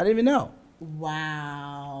moon. I didn't even know.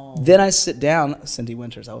 Wow. Then I sit down, Cindy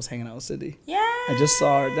Winters, I was hanging out with Cindy. Yeah. I just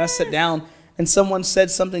saw her. Then I sit down and someone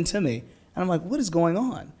said something to me. And I'm like, what is going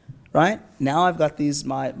on, right? Now I've got these,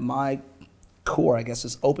 my core, I guess,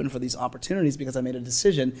 is open for these opportunities because I made a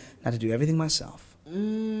decision not to do everything myself.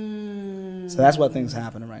 So that's what things are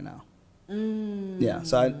happening right now. Yeah,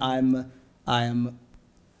 so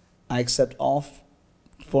I accept all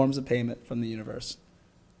forms of payment from the universe,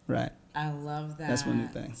 right? I love that. That's my new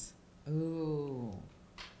thing. Ooh.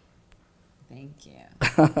 Thank you.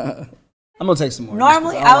 I'm gonna take some more.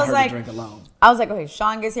 Normally, I was her like, to drink alone. I was like, okay,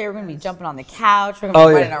 Shaun gets here, we're gonna be jumping on the couch, we're gonna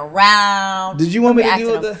be running around. Did you want me to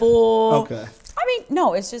do it? Fool. Okay. I mean,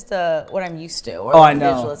 no, it's just what I'm used to. Or I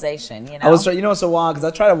know. Visualization, you know. I was trying, you know, it's so wild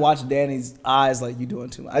because I try to watch Danny's eyes like you doing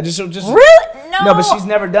too much. I just really no, but she's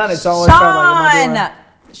never done it. So I always try like, am I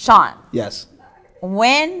doing? Shaun. Yes.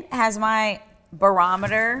 When has my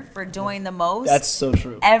barometer for doing the most That's so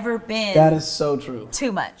true. ever been? That is so true.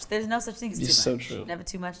 Too much. There's no such thing as too much. So true. Never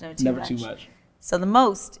too much. Never too much. So the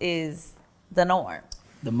most is the norm.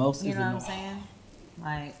 The most You is know the what norm. I'm saying?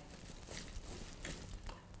 Like,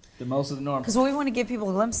 the most is the norm. because what we want to give people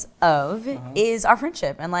a glimpse of is our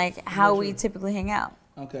friendship and like how we typically hang out.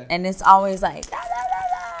 Okay. And it's always like, da, da,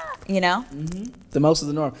 da, da, you know? The most is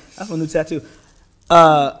the norm. That's my new tattoo.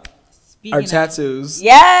 Our tattoos.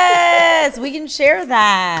 Yes, we can share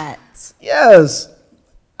that. Yes.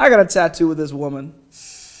 I got a tattoo with this woman.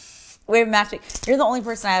 We have matching. You're the only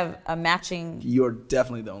person I have a matching You're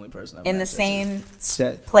definitely the only person I've in the matched same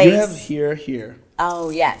to. place. You have here.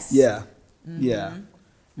 Oh, yes. Yeah. Yeah.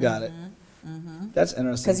 Got it. That's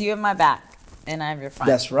interesting. Because you have my back and I have your front.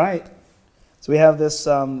 That's right. So we have this.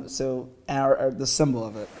 So the symbol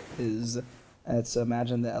of it is it's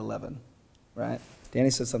imagine the 11, right? Danny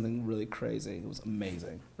said something really crazy. It was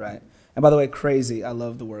amazing, right? And by the way, crazy. I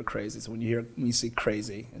love the word crazy. So when you see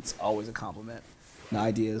crazy, it's always a compliment. The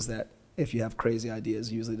idea is that if you have crazy ideas,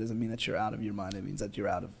 usually doesn't mean that you're out of your mind. It means that you're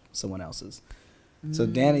out of someone else's. So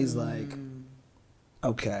Danny's like,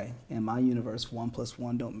 okay, in my universe, 1 +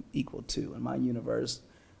 1 don't equal 2. In my universe,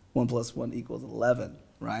 1 + 1 equals 11,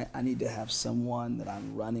 right? I need to have someone that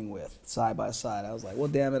I'm running with side by side. I was like, well,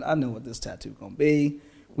 damn it, I know what this tattoo gonna be.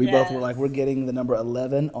 We both were like, we're getting the number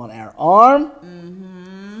 11 on our arm.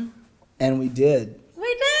 And we did.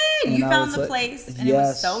 We did. You found the place and it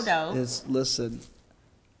was so dope. Listen,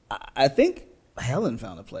 I think Helen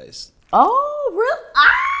found a place. Oh, really?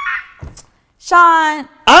 Ah! Shaun,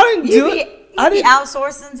 I didn't do it. I didn't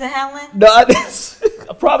outsourcing to Helen. No, I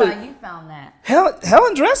probably. Oh, you found that.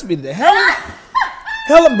 Helen dressed me today.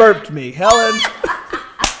 Helen burped me. Helen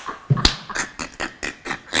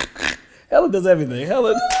does everything.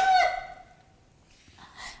 Helen.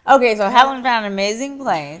 Okay, so Helen found an amazing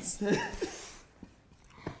place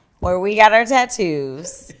where we got our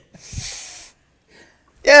tattoos.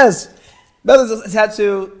 Yes. Bella's a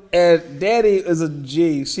tattoo, and Danny is a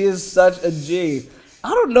G. She is such a G. I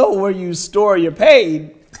don't know where you store your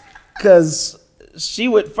pain, because she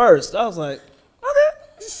went first. I was like,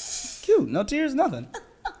 okay, cute. No tears, nothing.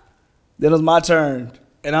 Then it was my turn,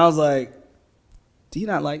 and I was like, do you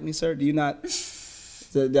not like me, sir? Do you not?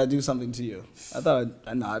 Did I do something to you? I thought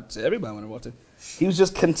I nod to everybody when I walked in. He was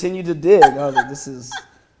just continued to dig. I was like, this is...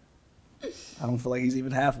 I don't feel like he's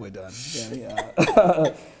even halfway done.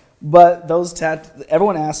 Yeah. But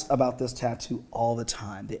everyone asks about this tattoo all the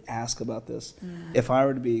time. They ask about this. If I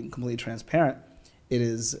were to be completely transparent, it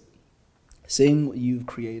is seeing what you've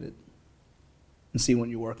created and seeing what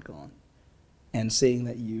you're working on and seeing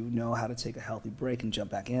that you know how to take a healthy break and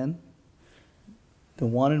jump back in. The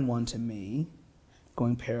 1-in-1 to me,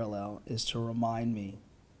 going parallel, is to remind me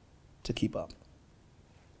to keep up.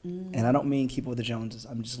 And I don't mean keep up with the Joneses.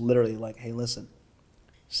 I'm just literally like, hey, listen,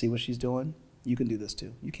 see what she's doing? You can do this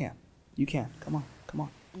too. You can. You can. Come on. Come on.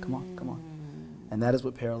 Come on. Come on. And that is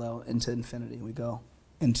what parallel into infinity. We go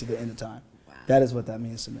into the end of time. Wow. That is what that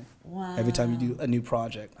means to me. Wow. Every time you do a new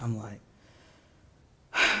project, I'm like,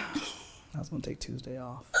 I was going to take Tuesday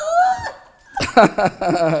off.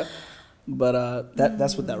 But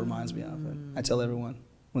that's what that reminds me of. And I tell everyone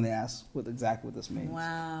when they ask exactly what this means.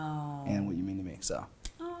 Wow. And what you mean to me. So,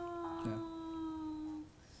 yeah.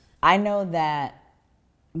 I know that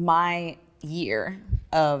my year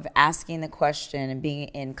of asking the question and being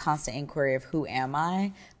in constant inquiry of who am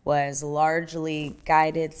I was largely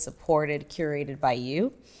guided, supported, curated by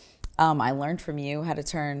you. I learned from you how to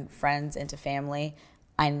turn friends into family.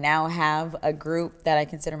 I now have a group that I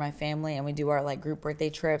consider my family, and we do our like group birthday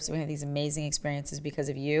trips. We have these amazing experiences because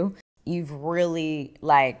of you. You've really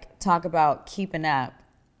talk about keeping up.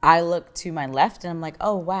 I look to my left and I'm like,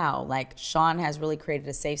 oh wow, Shaun has really created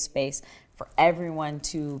a safe space for everyone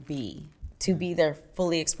to be their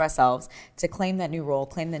fully express selves, to claim that new role,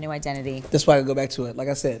 claim that new identity. That's why I go back to it. Like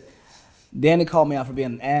I said, Danny called me out for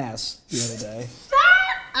being an ass the other day.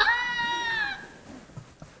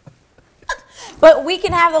 But we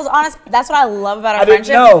can have those honest, that's what I love about our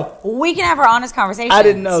friendship. I didn't know. We can have our honest conversations. I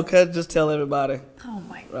didn't know, cuz just tell everybody. Oh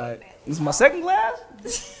my God. Right. This is my second glass?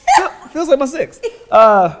 Feels like my sixth.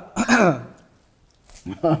 Oh,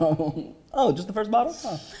 just the first bottle?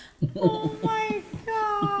 Huh. Oh my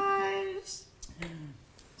gosh.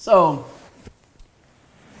 So,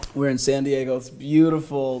 we're in San Diego. It's a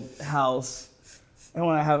beautiful house. I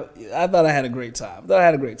thought I had a great time.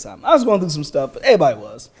 I was going through some stuff, but everybody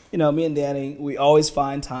was. You know, me and Danny, we always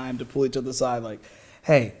find time to pull each other aside, like,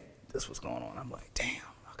 hey, this is what's going on. I'm like, damn,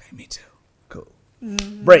 okay, me too. Cool.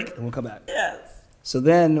 Mm-hmm. Break, and we'll come back. Yes. So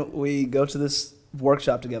then we go to this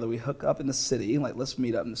workshop together. We hook up in the city, like, let's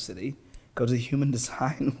meet up in the city. Go to the human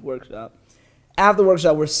design workshop. After the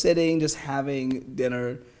workshop, we're sitting, just having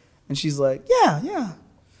dinner, and she's like, yeah,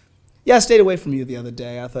 I stayed away from you the other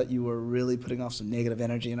day. I thought you were really putting off some negative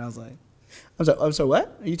energy. And I was like, I'm sorry,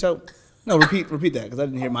 what? Are you talking? No, repeat that, because I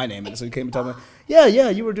didn't hear my name in it. So you came and told me, yeah,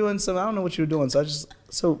 you were doing some, I don't know what you were doing. So it was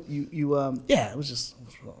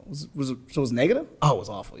just, negative? Oh, it was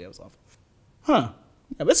awful. Yeah, it was awful. Huh.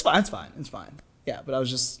 Yeah, but it's fine. Yeah, but I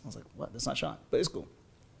was like, what? That's not Shaun, but it's cool.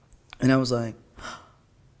 And I was like,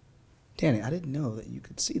 Danny, I didn't know that you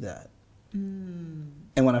could see that.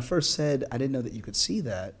 And when I first said I didn't know that you could see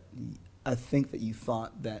that, I think that you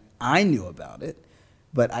thought that I knew about it,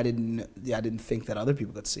 but I didn't think that other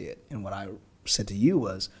people could see it. And what I said to you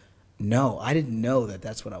was, no, I didn't know that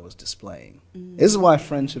that's what I was displaying. This is why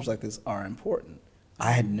friendships like this are important.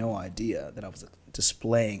 I had no idea that I was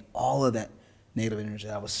displaying all of that negative energy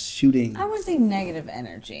that I was shooting. I wouldn't say negative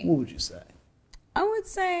energy. What would you say? I would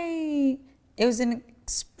say it was an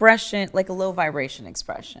expression, like a low vibration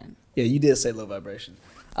expression. Yeah, you did say low vibration.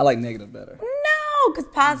 I like negative better. No, because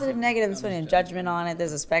positive, negative is putting a judgment on it.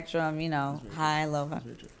 There's a spectrum, high, low.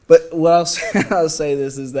 But what I'll say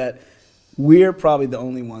this is that we're probably the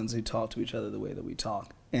only ones who talk to each other the way that we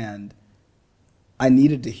talk. And I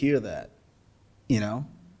needed to hear that,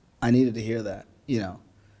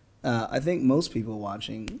 I think most people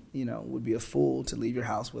watching, would be a fool to leave your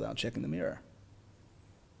house without checking the mirror.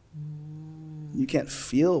 You can't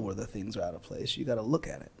feel where the things are out of place. You got to look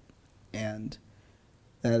at it. And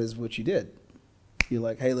that is what you did. You're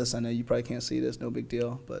like, hey, listen, I know you probably can't see this, no big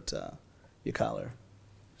deal, but your collar,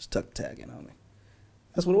 just tuck the tag in on me.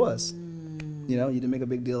 That's what it was. You didn't make a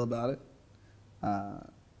big deal about it,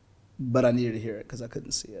 but I needed to hear it because I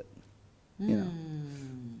couldn't see it.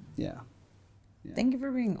 Yeah. Thank you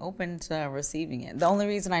for being open to receiving it. The only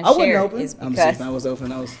reason I wasn't share open. is because I was open.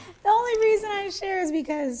 The only reason I share is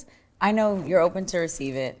because I know you're open to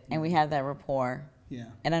receive it, and we have that rapport. Yeah.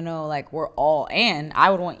 And I know we're all, and I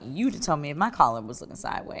would want you to tell me if my collar was looking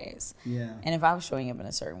sideways. Yeah. And if I was showing up in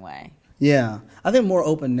a certain way. Yeah. I think more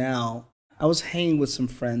open now. I was hanging with some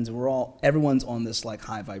friends, and everyone's on this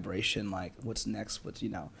high vibration, what's next,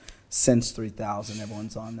 Sense 3000,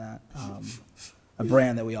 everyone's on that. A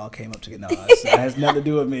brand that we all came up to get. No, that has nothing to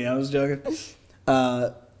do with me. I was joking.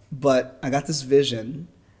 But I got this vision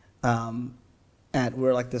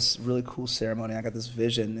we're like this really cool ceremony. I got this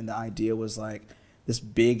vision, and the idea was like this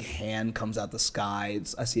big hand comes out the sky.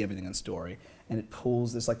 I see everything in story, and it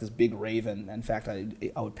pulls this big raven. In fact, I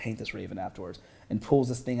would paint this raven afterwards, and pulls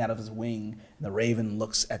this thing out of his wing. And the raven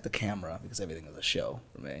looks at the camera, because everything is a show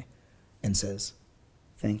for me, and says,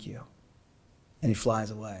 "Thank you." And he flies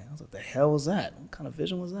away. I was like, the hell was that? What kind of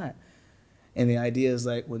vision was that? And the idea is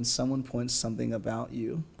like when someone points something about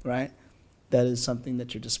you, right, that is something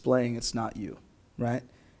that you're displaying, it's not you, right?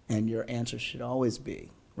 And your answer should always be,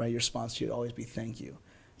 right, your response should always be thank you.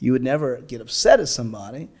 You would never get upset at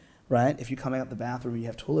somebody, right? If you're coming out the bathroom and you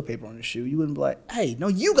have toilet paper on your shoe, you wouldn't be like, hey, no,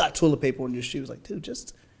 you got toilet paper on your shoe. It's like, dude,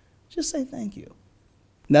 just say thank you.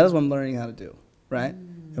 And that is what I'm learning how to do, right?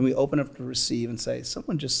 And we open up to receive and say,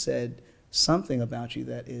 someone just said something about you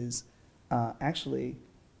that is actually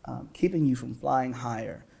keeping you from flying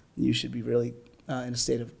higher. You should be really in a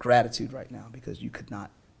state of gratitude right now, because you could not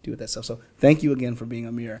do it that stuff. So thank you again for being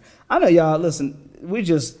a mirror. I know y'all, listen, we're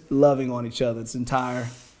just loving on each other this entire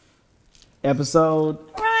episode.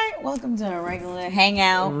 Right. Welcome to a regular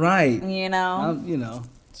hangout. Right. You know.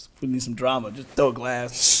 We need some drama. Just throw a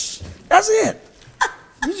glass. That's it.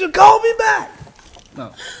 You should call me back.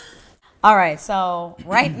 No. All right. So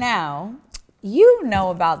right now, you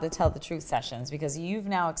know about the Tell the Truth sessions because you've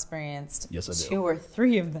now experienced Yes, I do. 2 or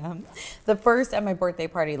 3 of them. The first at my birthday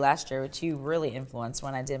party last year, which you really influenced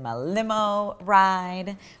when I did my limo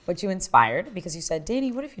ride, which you inspired because you said,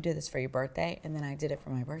 Danny, what if you did this for your birthday? And then I did it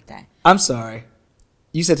for my birthday. I'm sorry.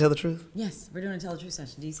 You said tell the truth? Yes, we're doing a Tell the Truth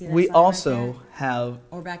session. Do you see that? We sign also right there? have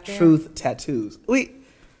Or back there? truth tattoos.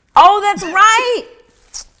 Oh, that's right.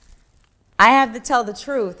 I have the Tell the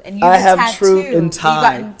Truth, and you I have have tattoo truth in you got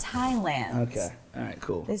Thai. in Thailand. Okay. All right,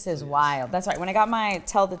 cool. This is wild. That's right. When I got my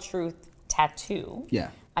Tell the Truth tattoo, Yeah.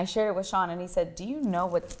 I shared it with Shaun, and he said, do you know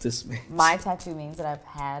what This means. my tattoo means that I've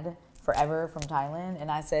had forever from Thailand? And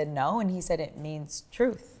I said, no. And he said, it means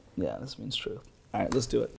truth. Yeah, this means truth. All right, let's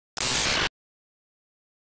do it.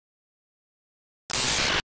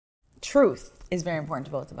 Truth is very important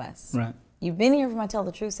to both of us. Right. You've been here for my Tell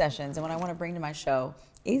the Truth sessions, and what I want to bring to my show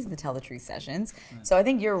is the Tell the Truth sessions. Right. So I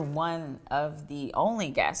think you're one of the only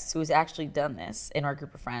guests who's actually done this in our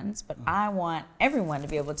group of friends, but I want everyone to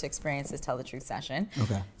be able to experience this Tell the Truth session.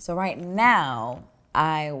 Okay. So right now,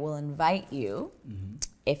 I will invite you,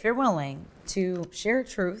 if you're willing, to share a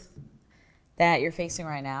truth that you're facing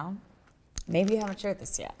right now. Maybe you haven't shared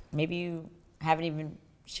this yet. Maybe you haven't even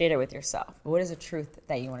shared it with yourself. What is a truth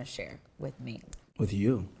that you want to share with me? With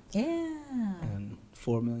you. Yeah. And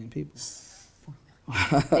 4 million people.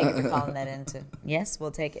 Thank you for calling that into. Yes,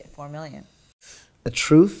 we'll take it. 4 million. The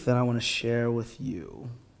truth that I want to share with you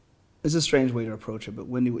is a strange way to approach it, but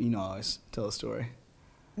Wendy, I always tell a story.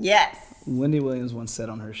 Yes. Wendy Williams once said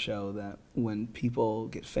on her show that when people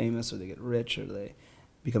get famous or they get rich or they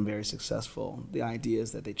become very successful, the idea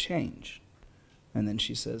is that they change. And then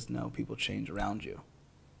she says, no, people change around you,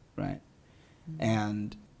 right? Mm-hmm.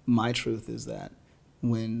 And my truth is that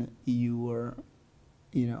when you were,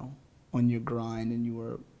 on your grind and you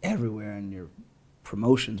were everywhere and your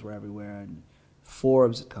promotions were everywhere and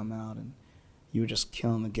Forbes had come out and you were just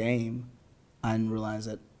killing the game, I didn't realize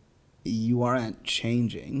that you aren't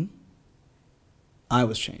changing. I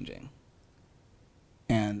was changing.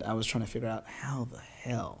 And I was trying to figure out how the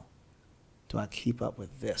hell do I keep up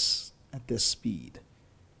with this at this speed?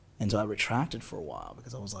 And so I retracted for a while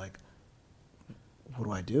because I was like, what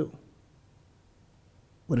do I do?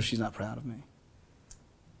 What if she's not proud of me?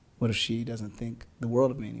 What if she doesn't think the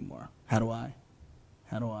world of me anymore? How do I?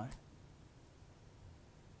 How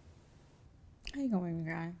you gonna make me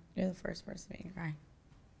cry? You're the first person to make me cry.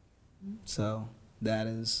 So that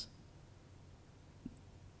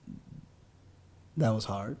was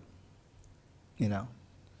hard,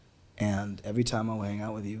 and every time I would hang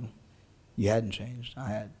out with you, you hadn't changed. I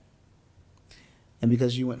had. And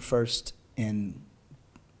because you went first in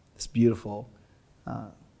this beautiful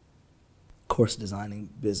course designing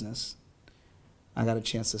business, I got a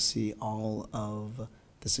chance to see all of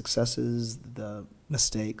the successes, the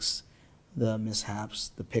mistakes, the mishaps,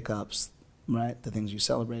 the pickups, right? The things you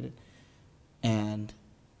celebrated. And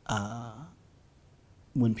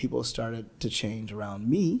when people started to change around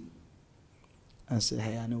me, I said,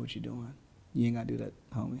 hey, I know what you're doing. You ain't got to do that,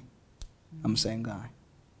 homie. I'm the same guy.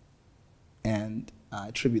 And I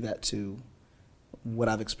attribute that to what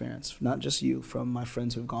I've experienced, not just you, from my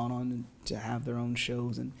friends who've gone on to have their own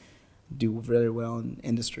shows and do very well in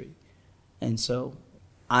industry. And so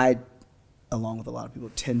I, along with a lot of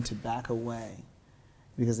people, tend to back away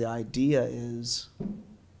because the idea is,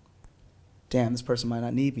 damn, this person might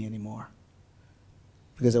not need me anymore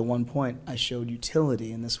Because at one point, I showed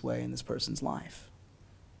utility in this way in this person's life.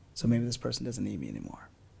 So maybe this person doesn't need me anymore.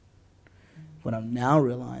 What I'm now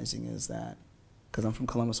realizing is that, because I'm from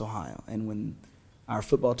Columbus, Ohio, and when our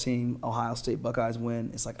football team, Ohio State Buckeyes,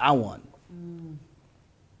 win, it's like, I won.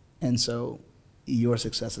 And so your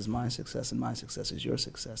success is my success, and my success is your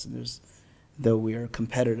success. And though we are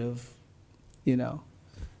competitive, you know,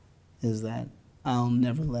 is that I'll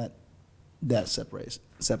never let that separate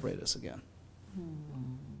us again.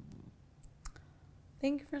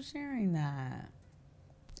 Thank you for sharing that.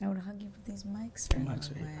 I would hug you with these mics right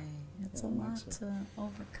away. It's a lot to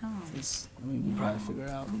overcome. We probably figure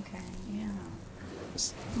out. Okay, yeah.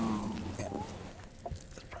 Yeah.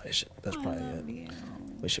 That's probably it. You.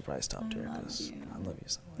 We should probably stop here because I love you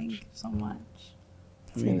so much. Thank you so much.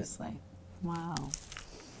 I mean it. Seriously. Wow.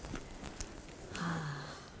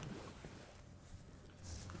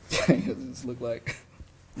 This look like.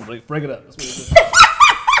 Break it up. That's what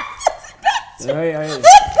it is.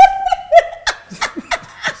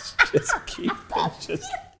 Just keep it. Just.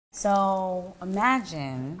 So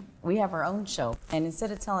imagine we have our own show, and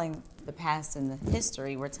instead of telling the past and the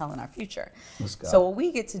history, we're telling our future. Let's go. So what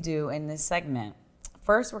we get to do in this segment,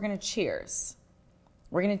 first we're going to cheers.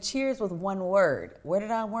 We're going to cheers with one word. Where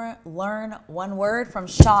did I learn one word? From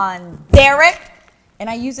Shaun Derik. And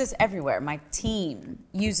I use this everywhere. My team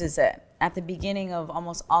uses it. At the beginning of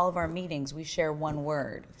almost all of our meetings, we share one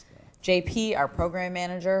word. JP, our program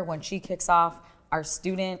manager, when she kicks off our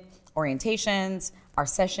student orientations, our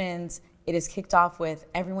sessions, it is kicked off with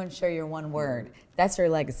everyone share your one word. That's your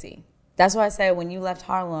legacy. That's why I say when you left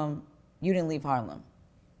Harlem, you didn't leave Harlem.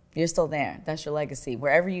 You're still there. That's your legacy.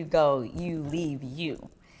 Wherever you go, you leave you.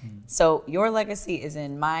 So your legacy is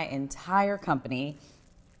in my entire company.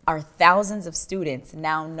 Our thousands of students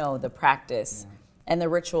now know the practice and the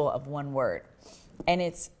ritual of one word. And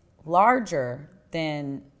it's larger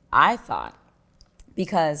than I thought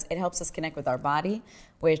because it helps us connect with our body,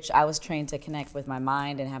 which I was trained to connect with my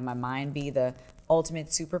mind and have my mind be the ultimate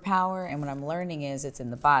superpower. And what I'm learning is it's in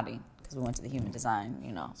the body. We went to the human design,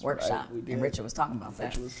 workshop, and Richard was talking about that.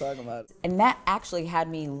 Richard was talking about it. And that actually had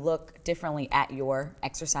me look differently at your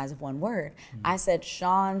exercise of one word. I said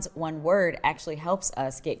Shaun's one word actually helps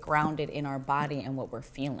us get grounded in our body and what we're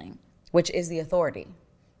feeling, which is the authority.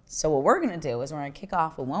 So what we're gonna do is we're gonna kick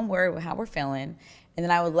off with one word, with how we're feeling, and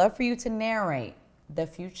then I would love for you to narrate the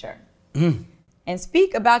future. And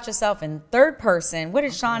speak about yourself in third person. What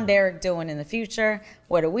is Shaun Derik doing in the future?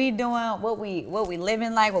 What are we doing? What we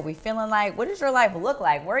living like? What we feeling like? What does your life look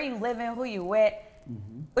like? Where are you living? Who you with?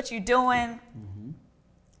 What you doing?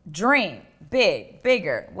 Dream, big,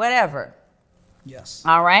 bigger, whatever. Yes.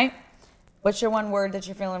 All right. What's your one word that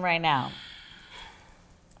you're feeling right now?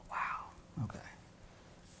 Wow. Okay.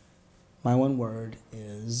 My one word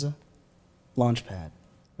is launchpad.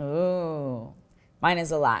 Ooh. Mine is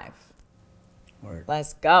alive. Word.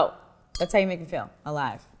 Let's go. That's how you make me feel.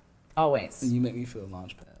 Alive. Always. And you make me feel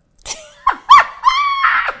launchpad.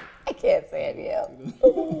 I can't say it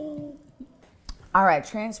you. All right,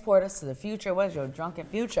 transport us to the future. What is your drunken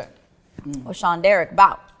future? What's Shaun Derik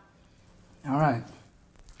about? All right.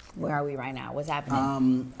 Where are we right now? What's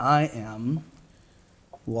happening? I am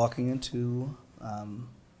walking into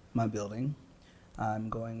my building. I'm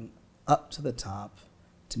going up to the top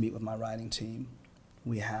to meet with my writing team.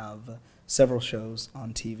 We have several shows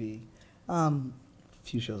on TV, a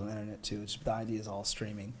few shows on the internet too. The idea is all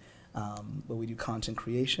streaming, but we do content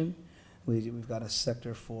creation. We've got a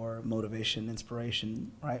sector for motivation,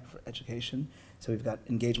 inspiration, right, for education. So we've got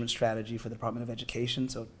engagement strategy for the Department of Education,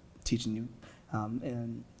 so teaching you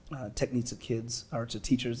and techniques of kids or to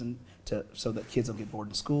teachers and so that kids don't get bored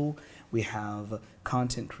in school. We have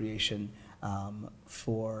content creation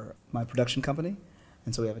for my production company.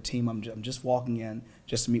 And so we have a team. I'm just walking in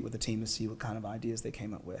just to meet with the team to see what kind of ideas they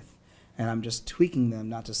came up with. And I'm just tweaking them,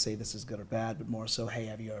 not to say this is good or bad, but more so, hey,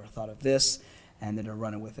 have you ever thought of this? And then they're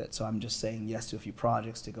running with it. So I'm just saying yes to a few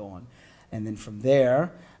projects to go on. And then from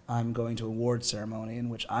there, I'm going to award ceremony in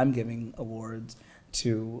which I'm giving awards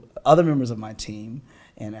to other members of my team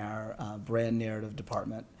in our brand narrative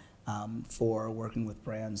department for working with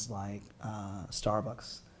brands like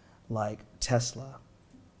Starbucks, like Tesla.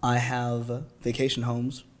 I have vacation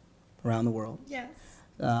homes around the world. Yes.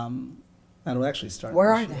 That'll actually start.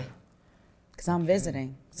 Where are they? Because I'm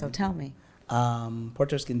visiting, so tell me.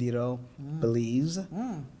 Puerto Escondido, Belize,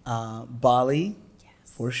 Bali, Yes.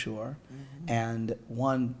 for sure, and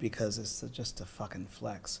one because it's just a fucking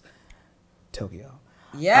flex, Tokyo.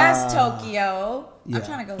 Yes, Tokyo. Yeah. I'm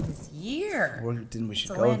trying to go this year. Then we should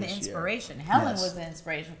To go land this inspiration. year. Helen Yes. was the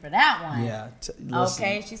inspiration for that one. Yeah.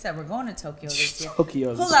 Okay, she said we're going to Tokyo this year.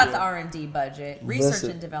 Tokyo Pull this out year. the R&D budget, research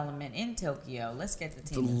Listen. and development in Tokyo. Let's get the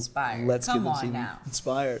team inspired. Let's Come get the on team now.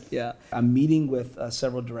 inspired. Yeah. I'm meeting with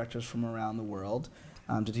several directors from around the world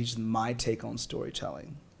to teach them my take on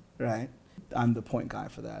storytelling. Right. I'm the point guy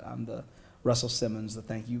for that. I'm the Russell Simmons, the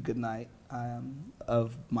thank you, good night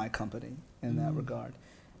of my company in that regard.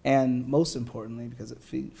 And most importantly, because it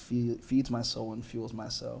feeds my soul and fuels my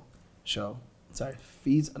show. Sorry,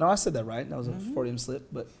 feeds. No, I said that right. That was a Freudian slip.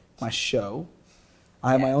 But my show,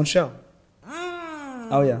 I have my own show.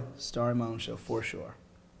 Oh yeah, starring my own show for sure.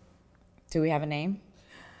 Do we have a name?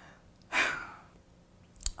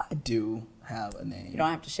 I do have a name. You don't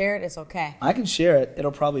have to share it. It's okay. I can share it.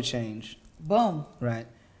 It'll probably change. Boom. Right.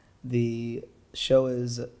 The show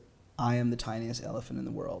is I Am the Tiniest Elephant in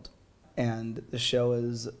the World. And the show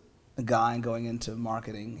is a guy going into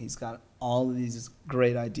marketing. He's got all of these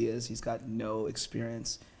great ideas. He's got no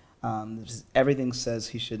experience. Everything says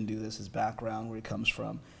he shouldn't do this, his background, where he comes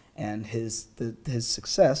from. And his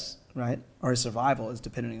success, right, or his survival is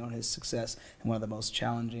depending on his success in one of the most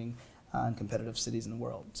challenging and competitive cities in the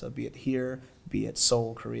world. So be it here, be it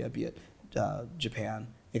Seoul, Korea, be it Japan,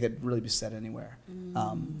 it could really be set anywhere.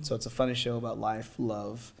 So it's a funny show about life,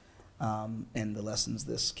 love, and the lessons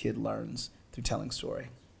this kid learns through telling story.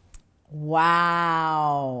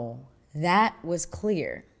 Wow. That was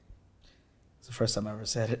clear. It's the first time I ever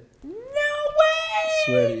said it. No way. I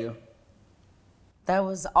swear to you. That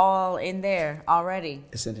was all in there already.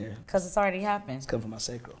 It's in here. Because it's already happened. It's coming from my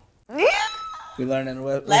sacral. We learned in the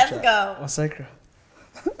Let's workshop. go. My sacral.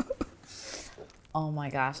 Oh my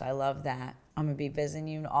gosh, I love that. I'm going to be visiting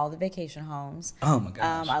you in all the vacation homes. Oh my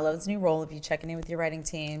gosh. I love this new role of you checking in with your writing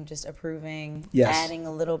team, just approving, Yes. adding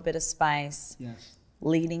a little bit of spice, Yes.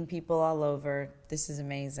 leading people all over. This is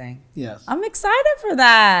amazing. Yes. I'm excited for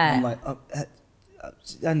that. I'm like,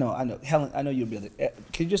 I know. Helen, I know you'll be able to.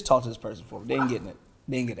 Can you just talk to this person for me? They ain't getting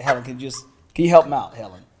it. Helen, can you help them out,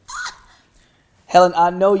 Helen? Helen, I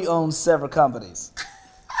know you own several companies.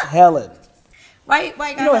 Helen. Why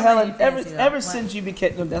You know, Helen, ever since you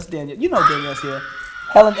became, no, that's Danielle. You know Danielle's here.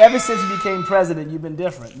 Helen, ever since you became president, you've been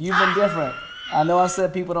different. You've been different. I know I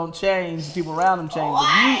said people don't change, people around them change,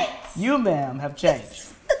 but you, ma'am, have changed.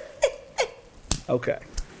 Okay.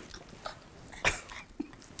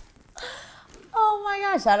 Oh my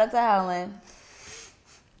gosh, shout out to Helen.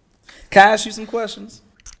 Can I ask you some questions?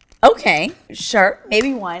 Okay, sure.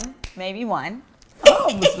 Maybe one. Oh,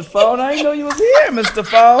 Mr. Phone, I didn't know you was here, Mr.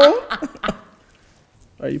 Phone.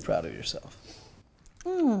 Are you proud of yourself?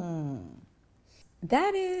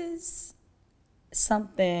 That is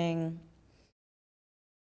something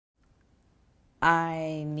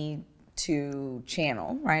I need to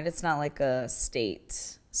channel, right? It's not like a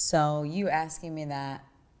state. So you asking me that,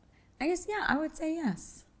 I guess, yeah, I would say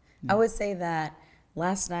yes. I would say that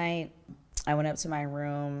last night I went up to my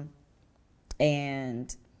room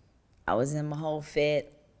and I was in my whole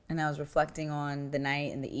fit and I was reflecting on the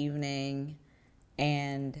night and the evening,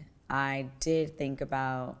 and I did think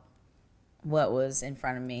about what was in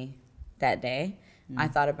front of me that day. I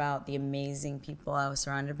thought about the amazing people I was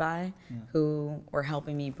surrounded by who were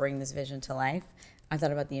helping me bring this vision to life. I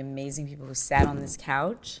thought about the amazing people who sat on this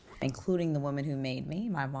couch, including the woman who made me,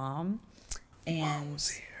 my mom. And was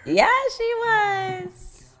here. Yeah, she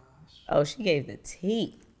was. Oh, she gave the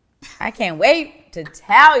tea. I can't wait to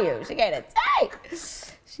tell you. She gave the tea.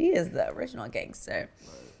 She is the original gangster.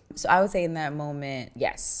 So I would say in that moment,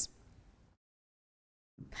 yes.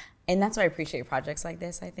 And that's why I appreciate projects like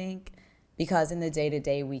this, I think, because in the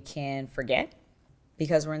day-to-day we can forget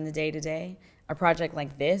because we're in the day-to-day. A project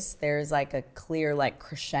like this, there's like a clear like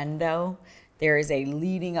crescendo. There is a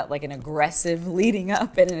leading up, like an aggressive leading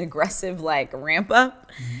up and an aggressive like ramp up.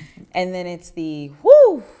 Mm-hmm. And then it's the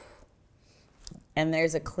whoo. And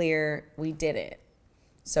there's a clear, we did it.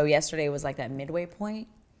 So yesterday was like that midway point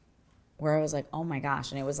where I was like, oh my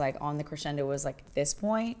gosh. And it was like on the crescendo was like this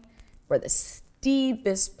point where the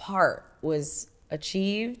steepest part was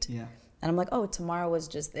achieved. Yeah. And I'm like, oh, tomorrow was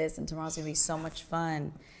just this and tomorrow's gonna be so much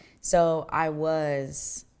fun. So I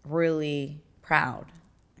was really proud.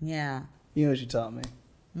 Yeah. You know what you taught me?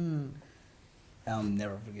 I'll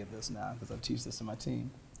never forget this now because I teach this to my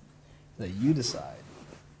team. That you decide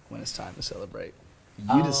when it's time to celebrate.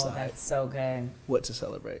 You decide that's so good. what to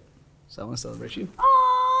celebrate. So I want to celebrate you.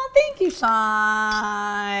 Oh, thank you, Shaun.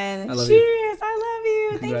 I love Cheers. you. I love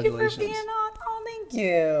you. Thank you for Congratulations. being on. Oh, thank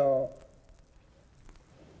you.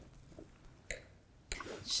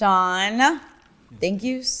 Shaun, Thank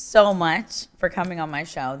you so much for coming on my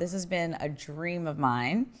show. This has been a dream of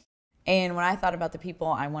mine. And when I thought about the people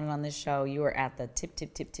I wanted on this show, you were at the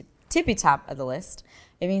tippy top of the list.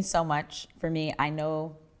 It means so much for me. I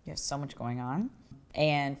know you have so much going on.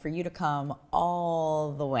 And for you to come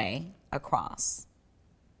all the way across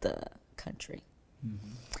the country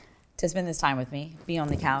to spend this time with me, be on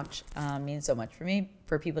the couch, means so much for me,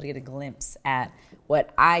 for people to get a glimpse at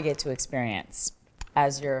what I get to experience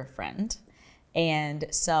as your friend. And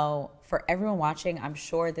so for everyone watching, I'm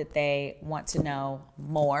sure that they want to know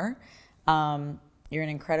more. You're an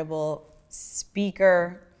incredible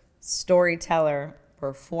speaker, storyteller,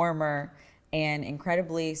 performer, and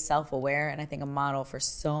incredibly self-aware, and I think a model for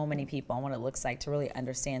so many people on what it looks like to really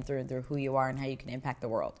understand through and through who you are and how you can impact the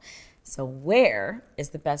world. So where is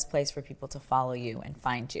the best place for people to follow you and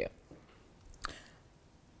find you?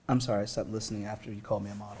 I'm sorry, I stopped listening after you called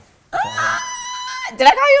me a model. Did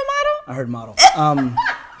I call you a model? I heard model.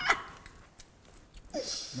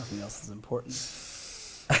 Nothing else is important.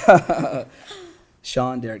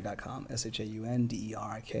 ShaunDerik.com,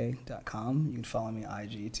 ShaunDerik.com. You can follow me on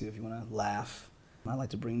IG too if you want to laugh. I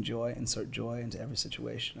like to bring joy, insert joy into every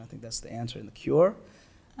situation. I think that's the answer and the cure.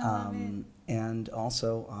 And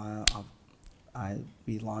also,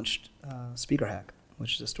 we launched Speaker Hack,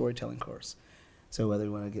 which is a storytelling course. So whether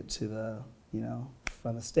you want to get to the,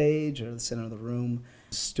 front of the stage or the center of the room,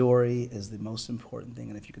 story is the most important thing.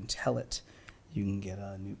 And if you can tell it, you can get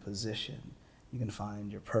a new position. You can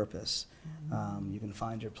find your purpose. You can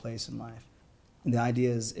find your place in life. And the idea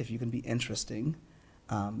is if you can be interesting,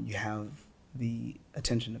 you have the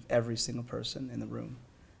attention of every single person in the room.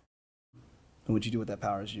 And what you do with that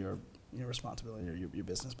power is your responsibility or your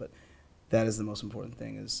business. But that is the most important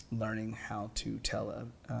thing, is learning how to tell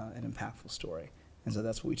an impactful story. And so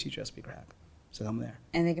that's what we teach you at Speaker Hack. So I'm there.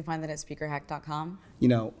 And they can find that at speakerhack.com?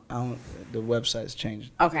 The website's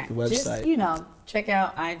changed. Okay. The website. Just, check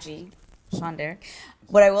out IG, Shaun Derik.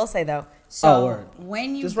 What I will say, though, so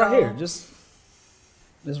when you just go... right here. Just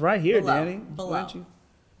right here, below, Danny. Below.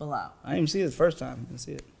 I didn't even see it the first time. I didn't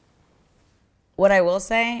see it. What I will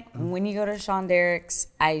say, when you go to Shaun Derik's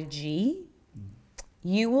IG,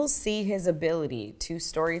 you will see his ability to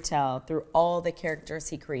storytell through all the characters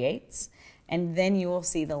he creates. And then you will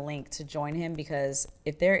see the link to join him, because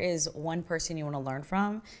if there is one person you want to learn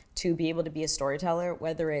from to be able to be a storyteller,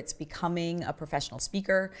 whether it's becoming a professional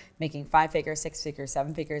speaker, making 5 figures, 6 figures,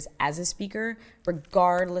 7 figures as a speaker,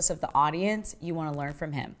 regardless of the audience, you want to learn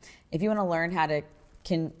from him. If you want to learn how to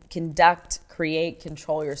conduct, create,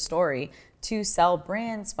 control your story, to sell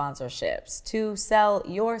brand sponsorships, to sell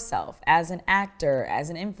yourself as an actor, as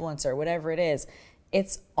an influencer, whatever it is,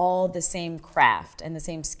 it's all the same craft and the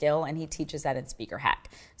same skill, and he teaches that in Speaker Hack.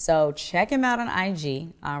 So check him out on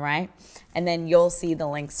IG, all right? And then you'll see the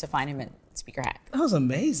links to find him at Speaker Hack. That was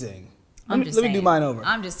amazing. Let me do mine over.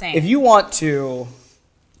 I'm just saying. If you want to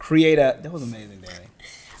create that was amazing, Danny.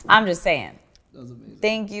 I'm just saying. That was amazing.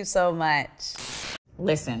 Thank you so much.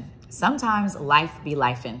 Listen, sometimes life be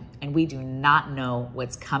lifing, and we do not know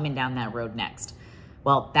what's coming down that road next.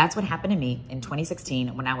 Well, that's what happened to me in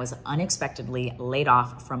 2016 when I was unexpectedly laid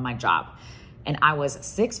off from my job. And I was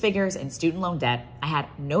 6 figures in student loan debt. I had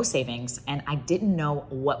no savings, and I didn't know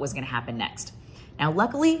what was going to happen next. Now,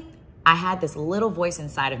 luckily, I had this little voice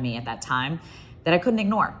inside of me at that time that I couldn't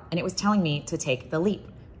ignore, and it was telling me to take the leap.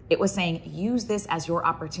 It was saying, use this as your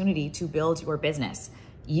opportunity to build your business.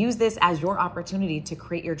 Use this as your opportunity to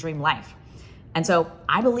create your dream life. And so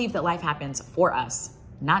I believe that life happens for us,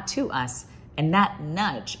 not to us. And that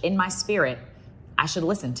nudge in my spirit, I should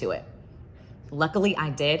listen to it. Luckily, I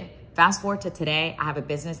did. Fast forward to today, I have a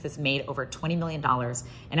business that's made over $20 million,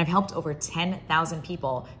 and I've helped over 10,000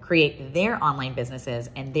 people create their online businesses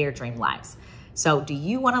and their dream lives. So do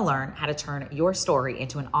you want to learn how to turn your story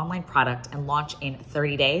into an online product and launch in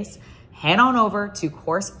 30 days? Head on over to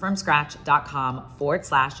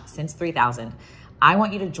coursefromscratch.com/since3000. I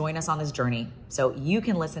want you to join us on this journey so you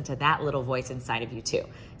can listen to that little voice inside of you too.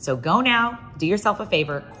 So go now, do yourself a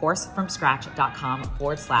favor,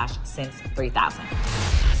 coursefromscratch.com/since3000.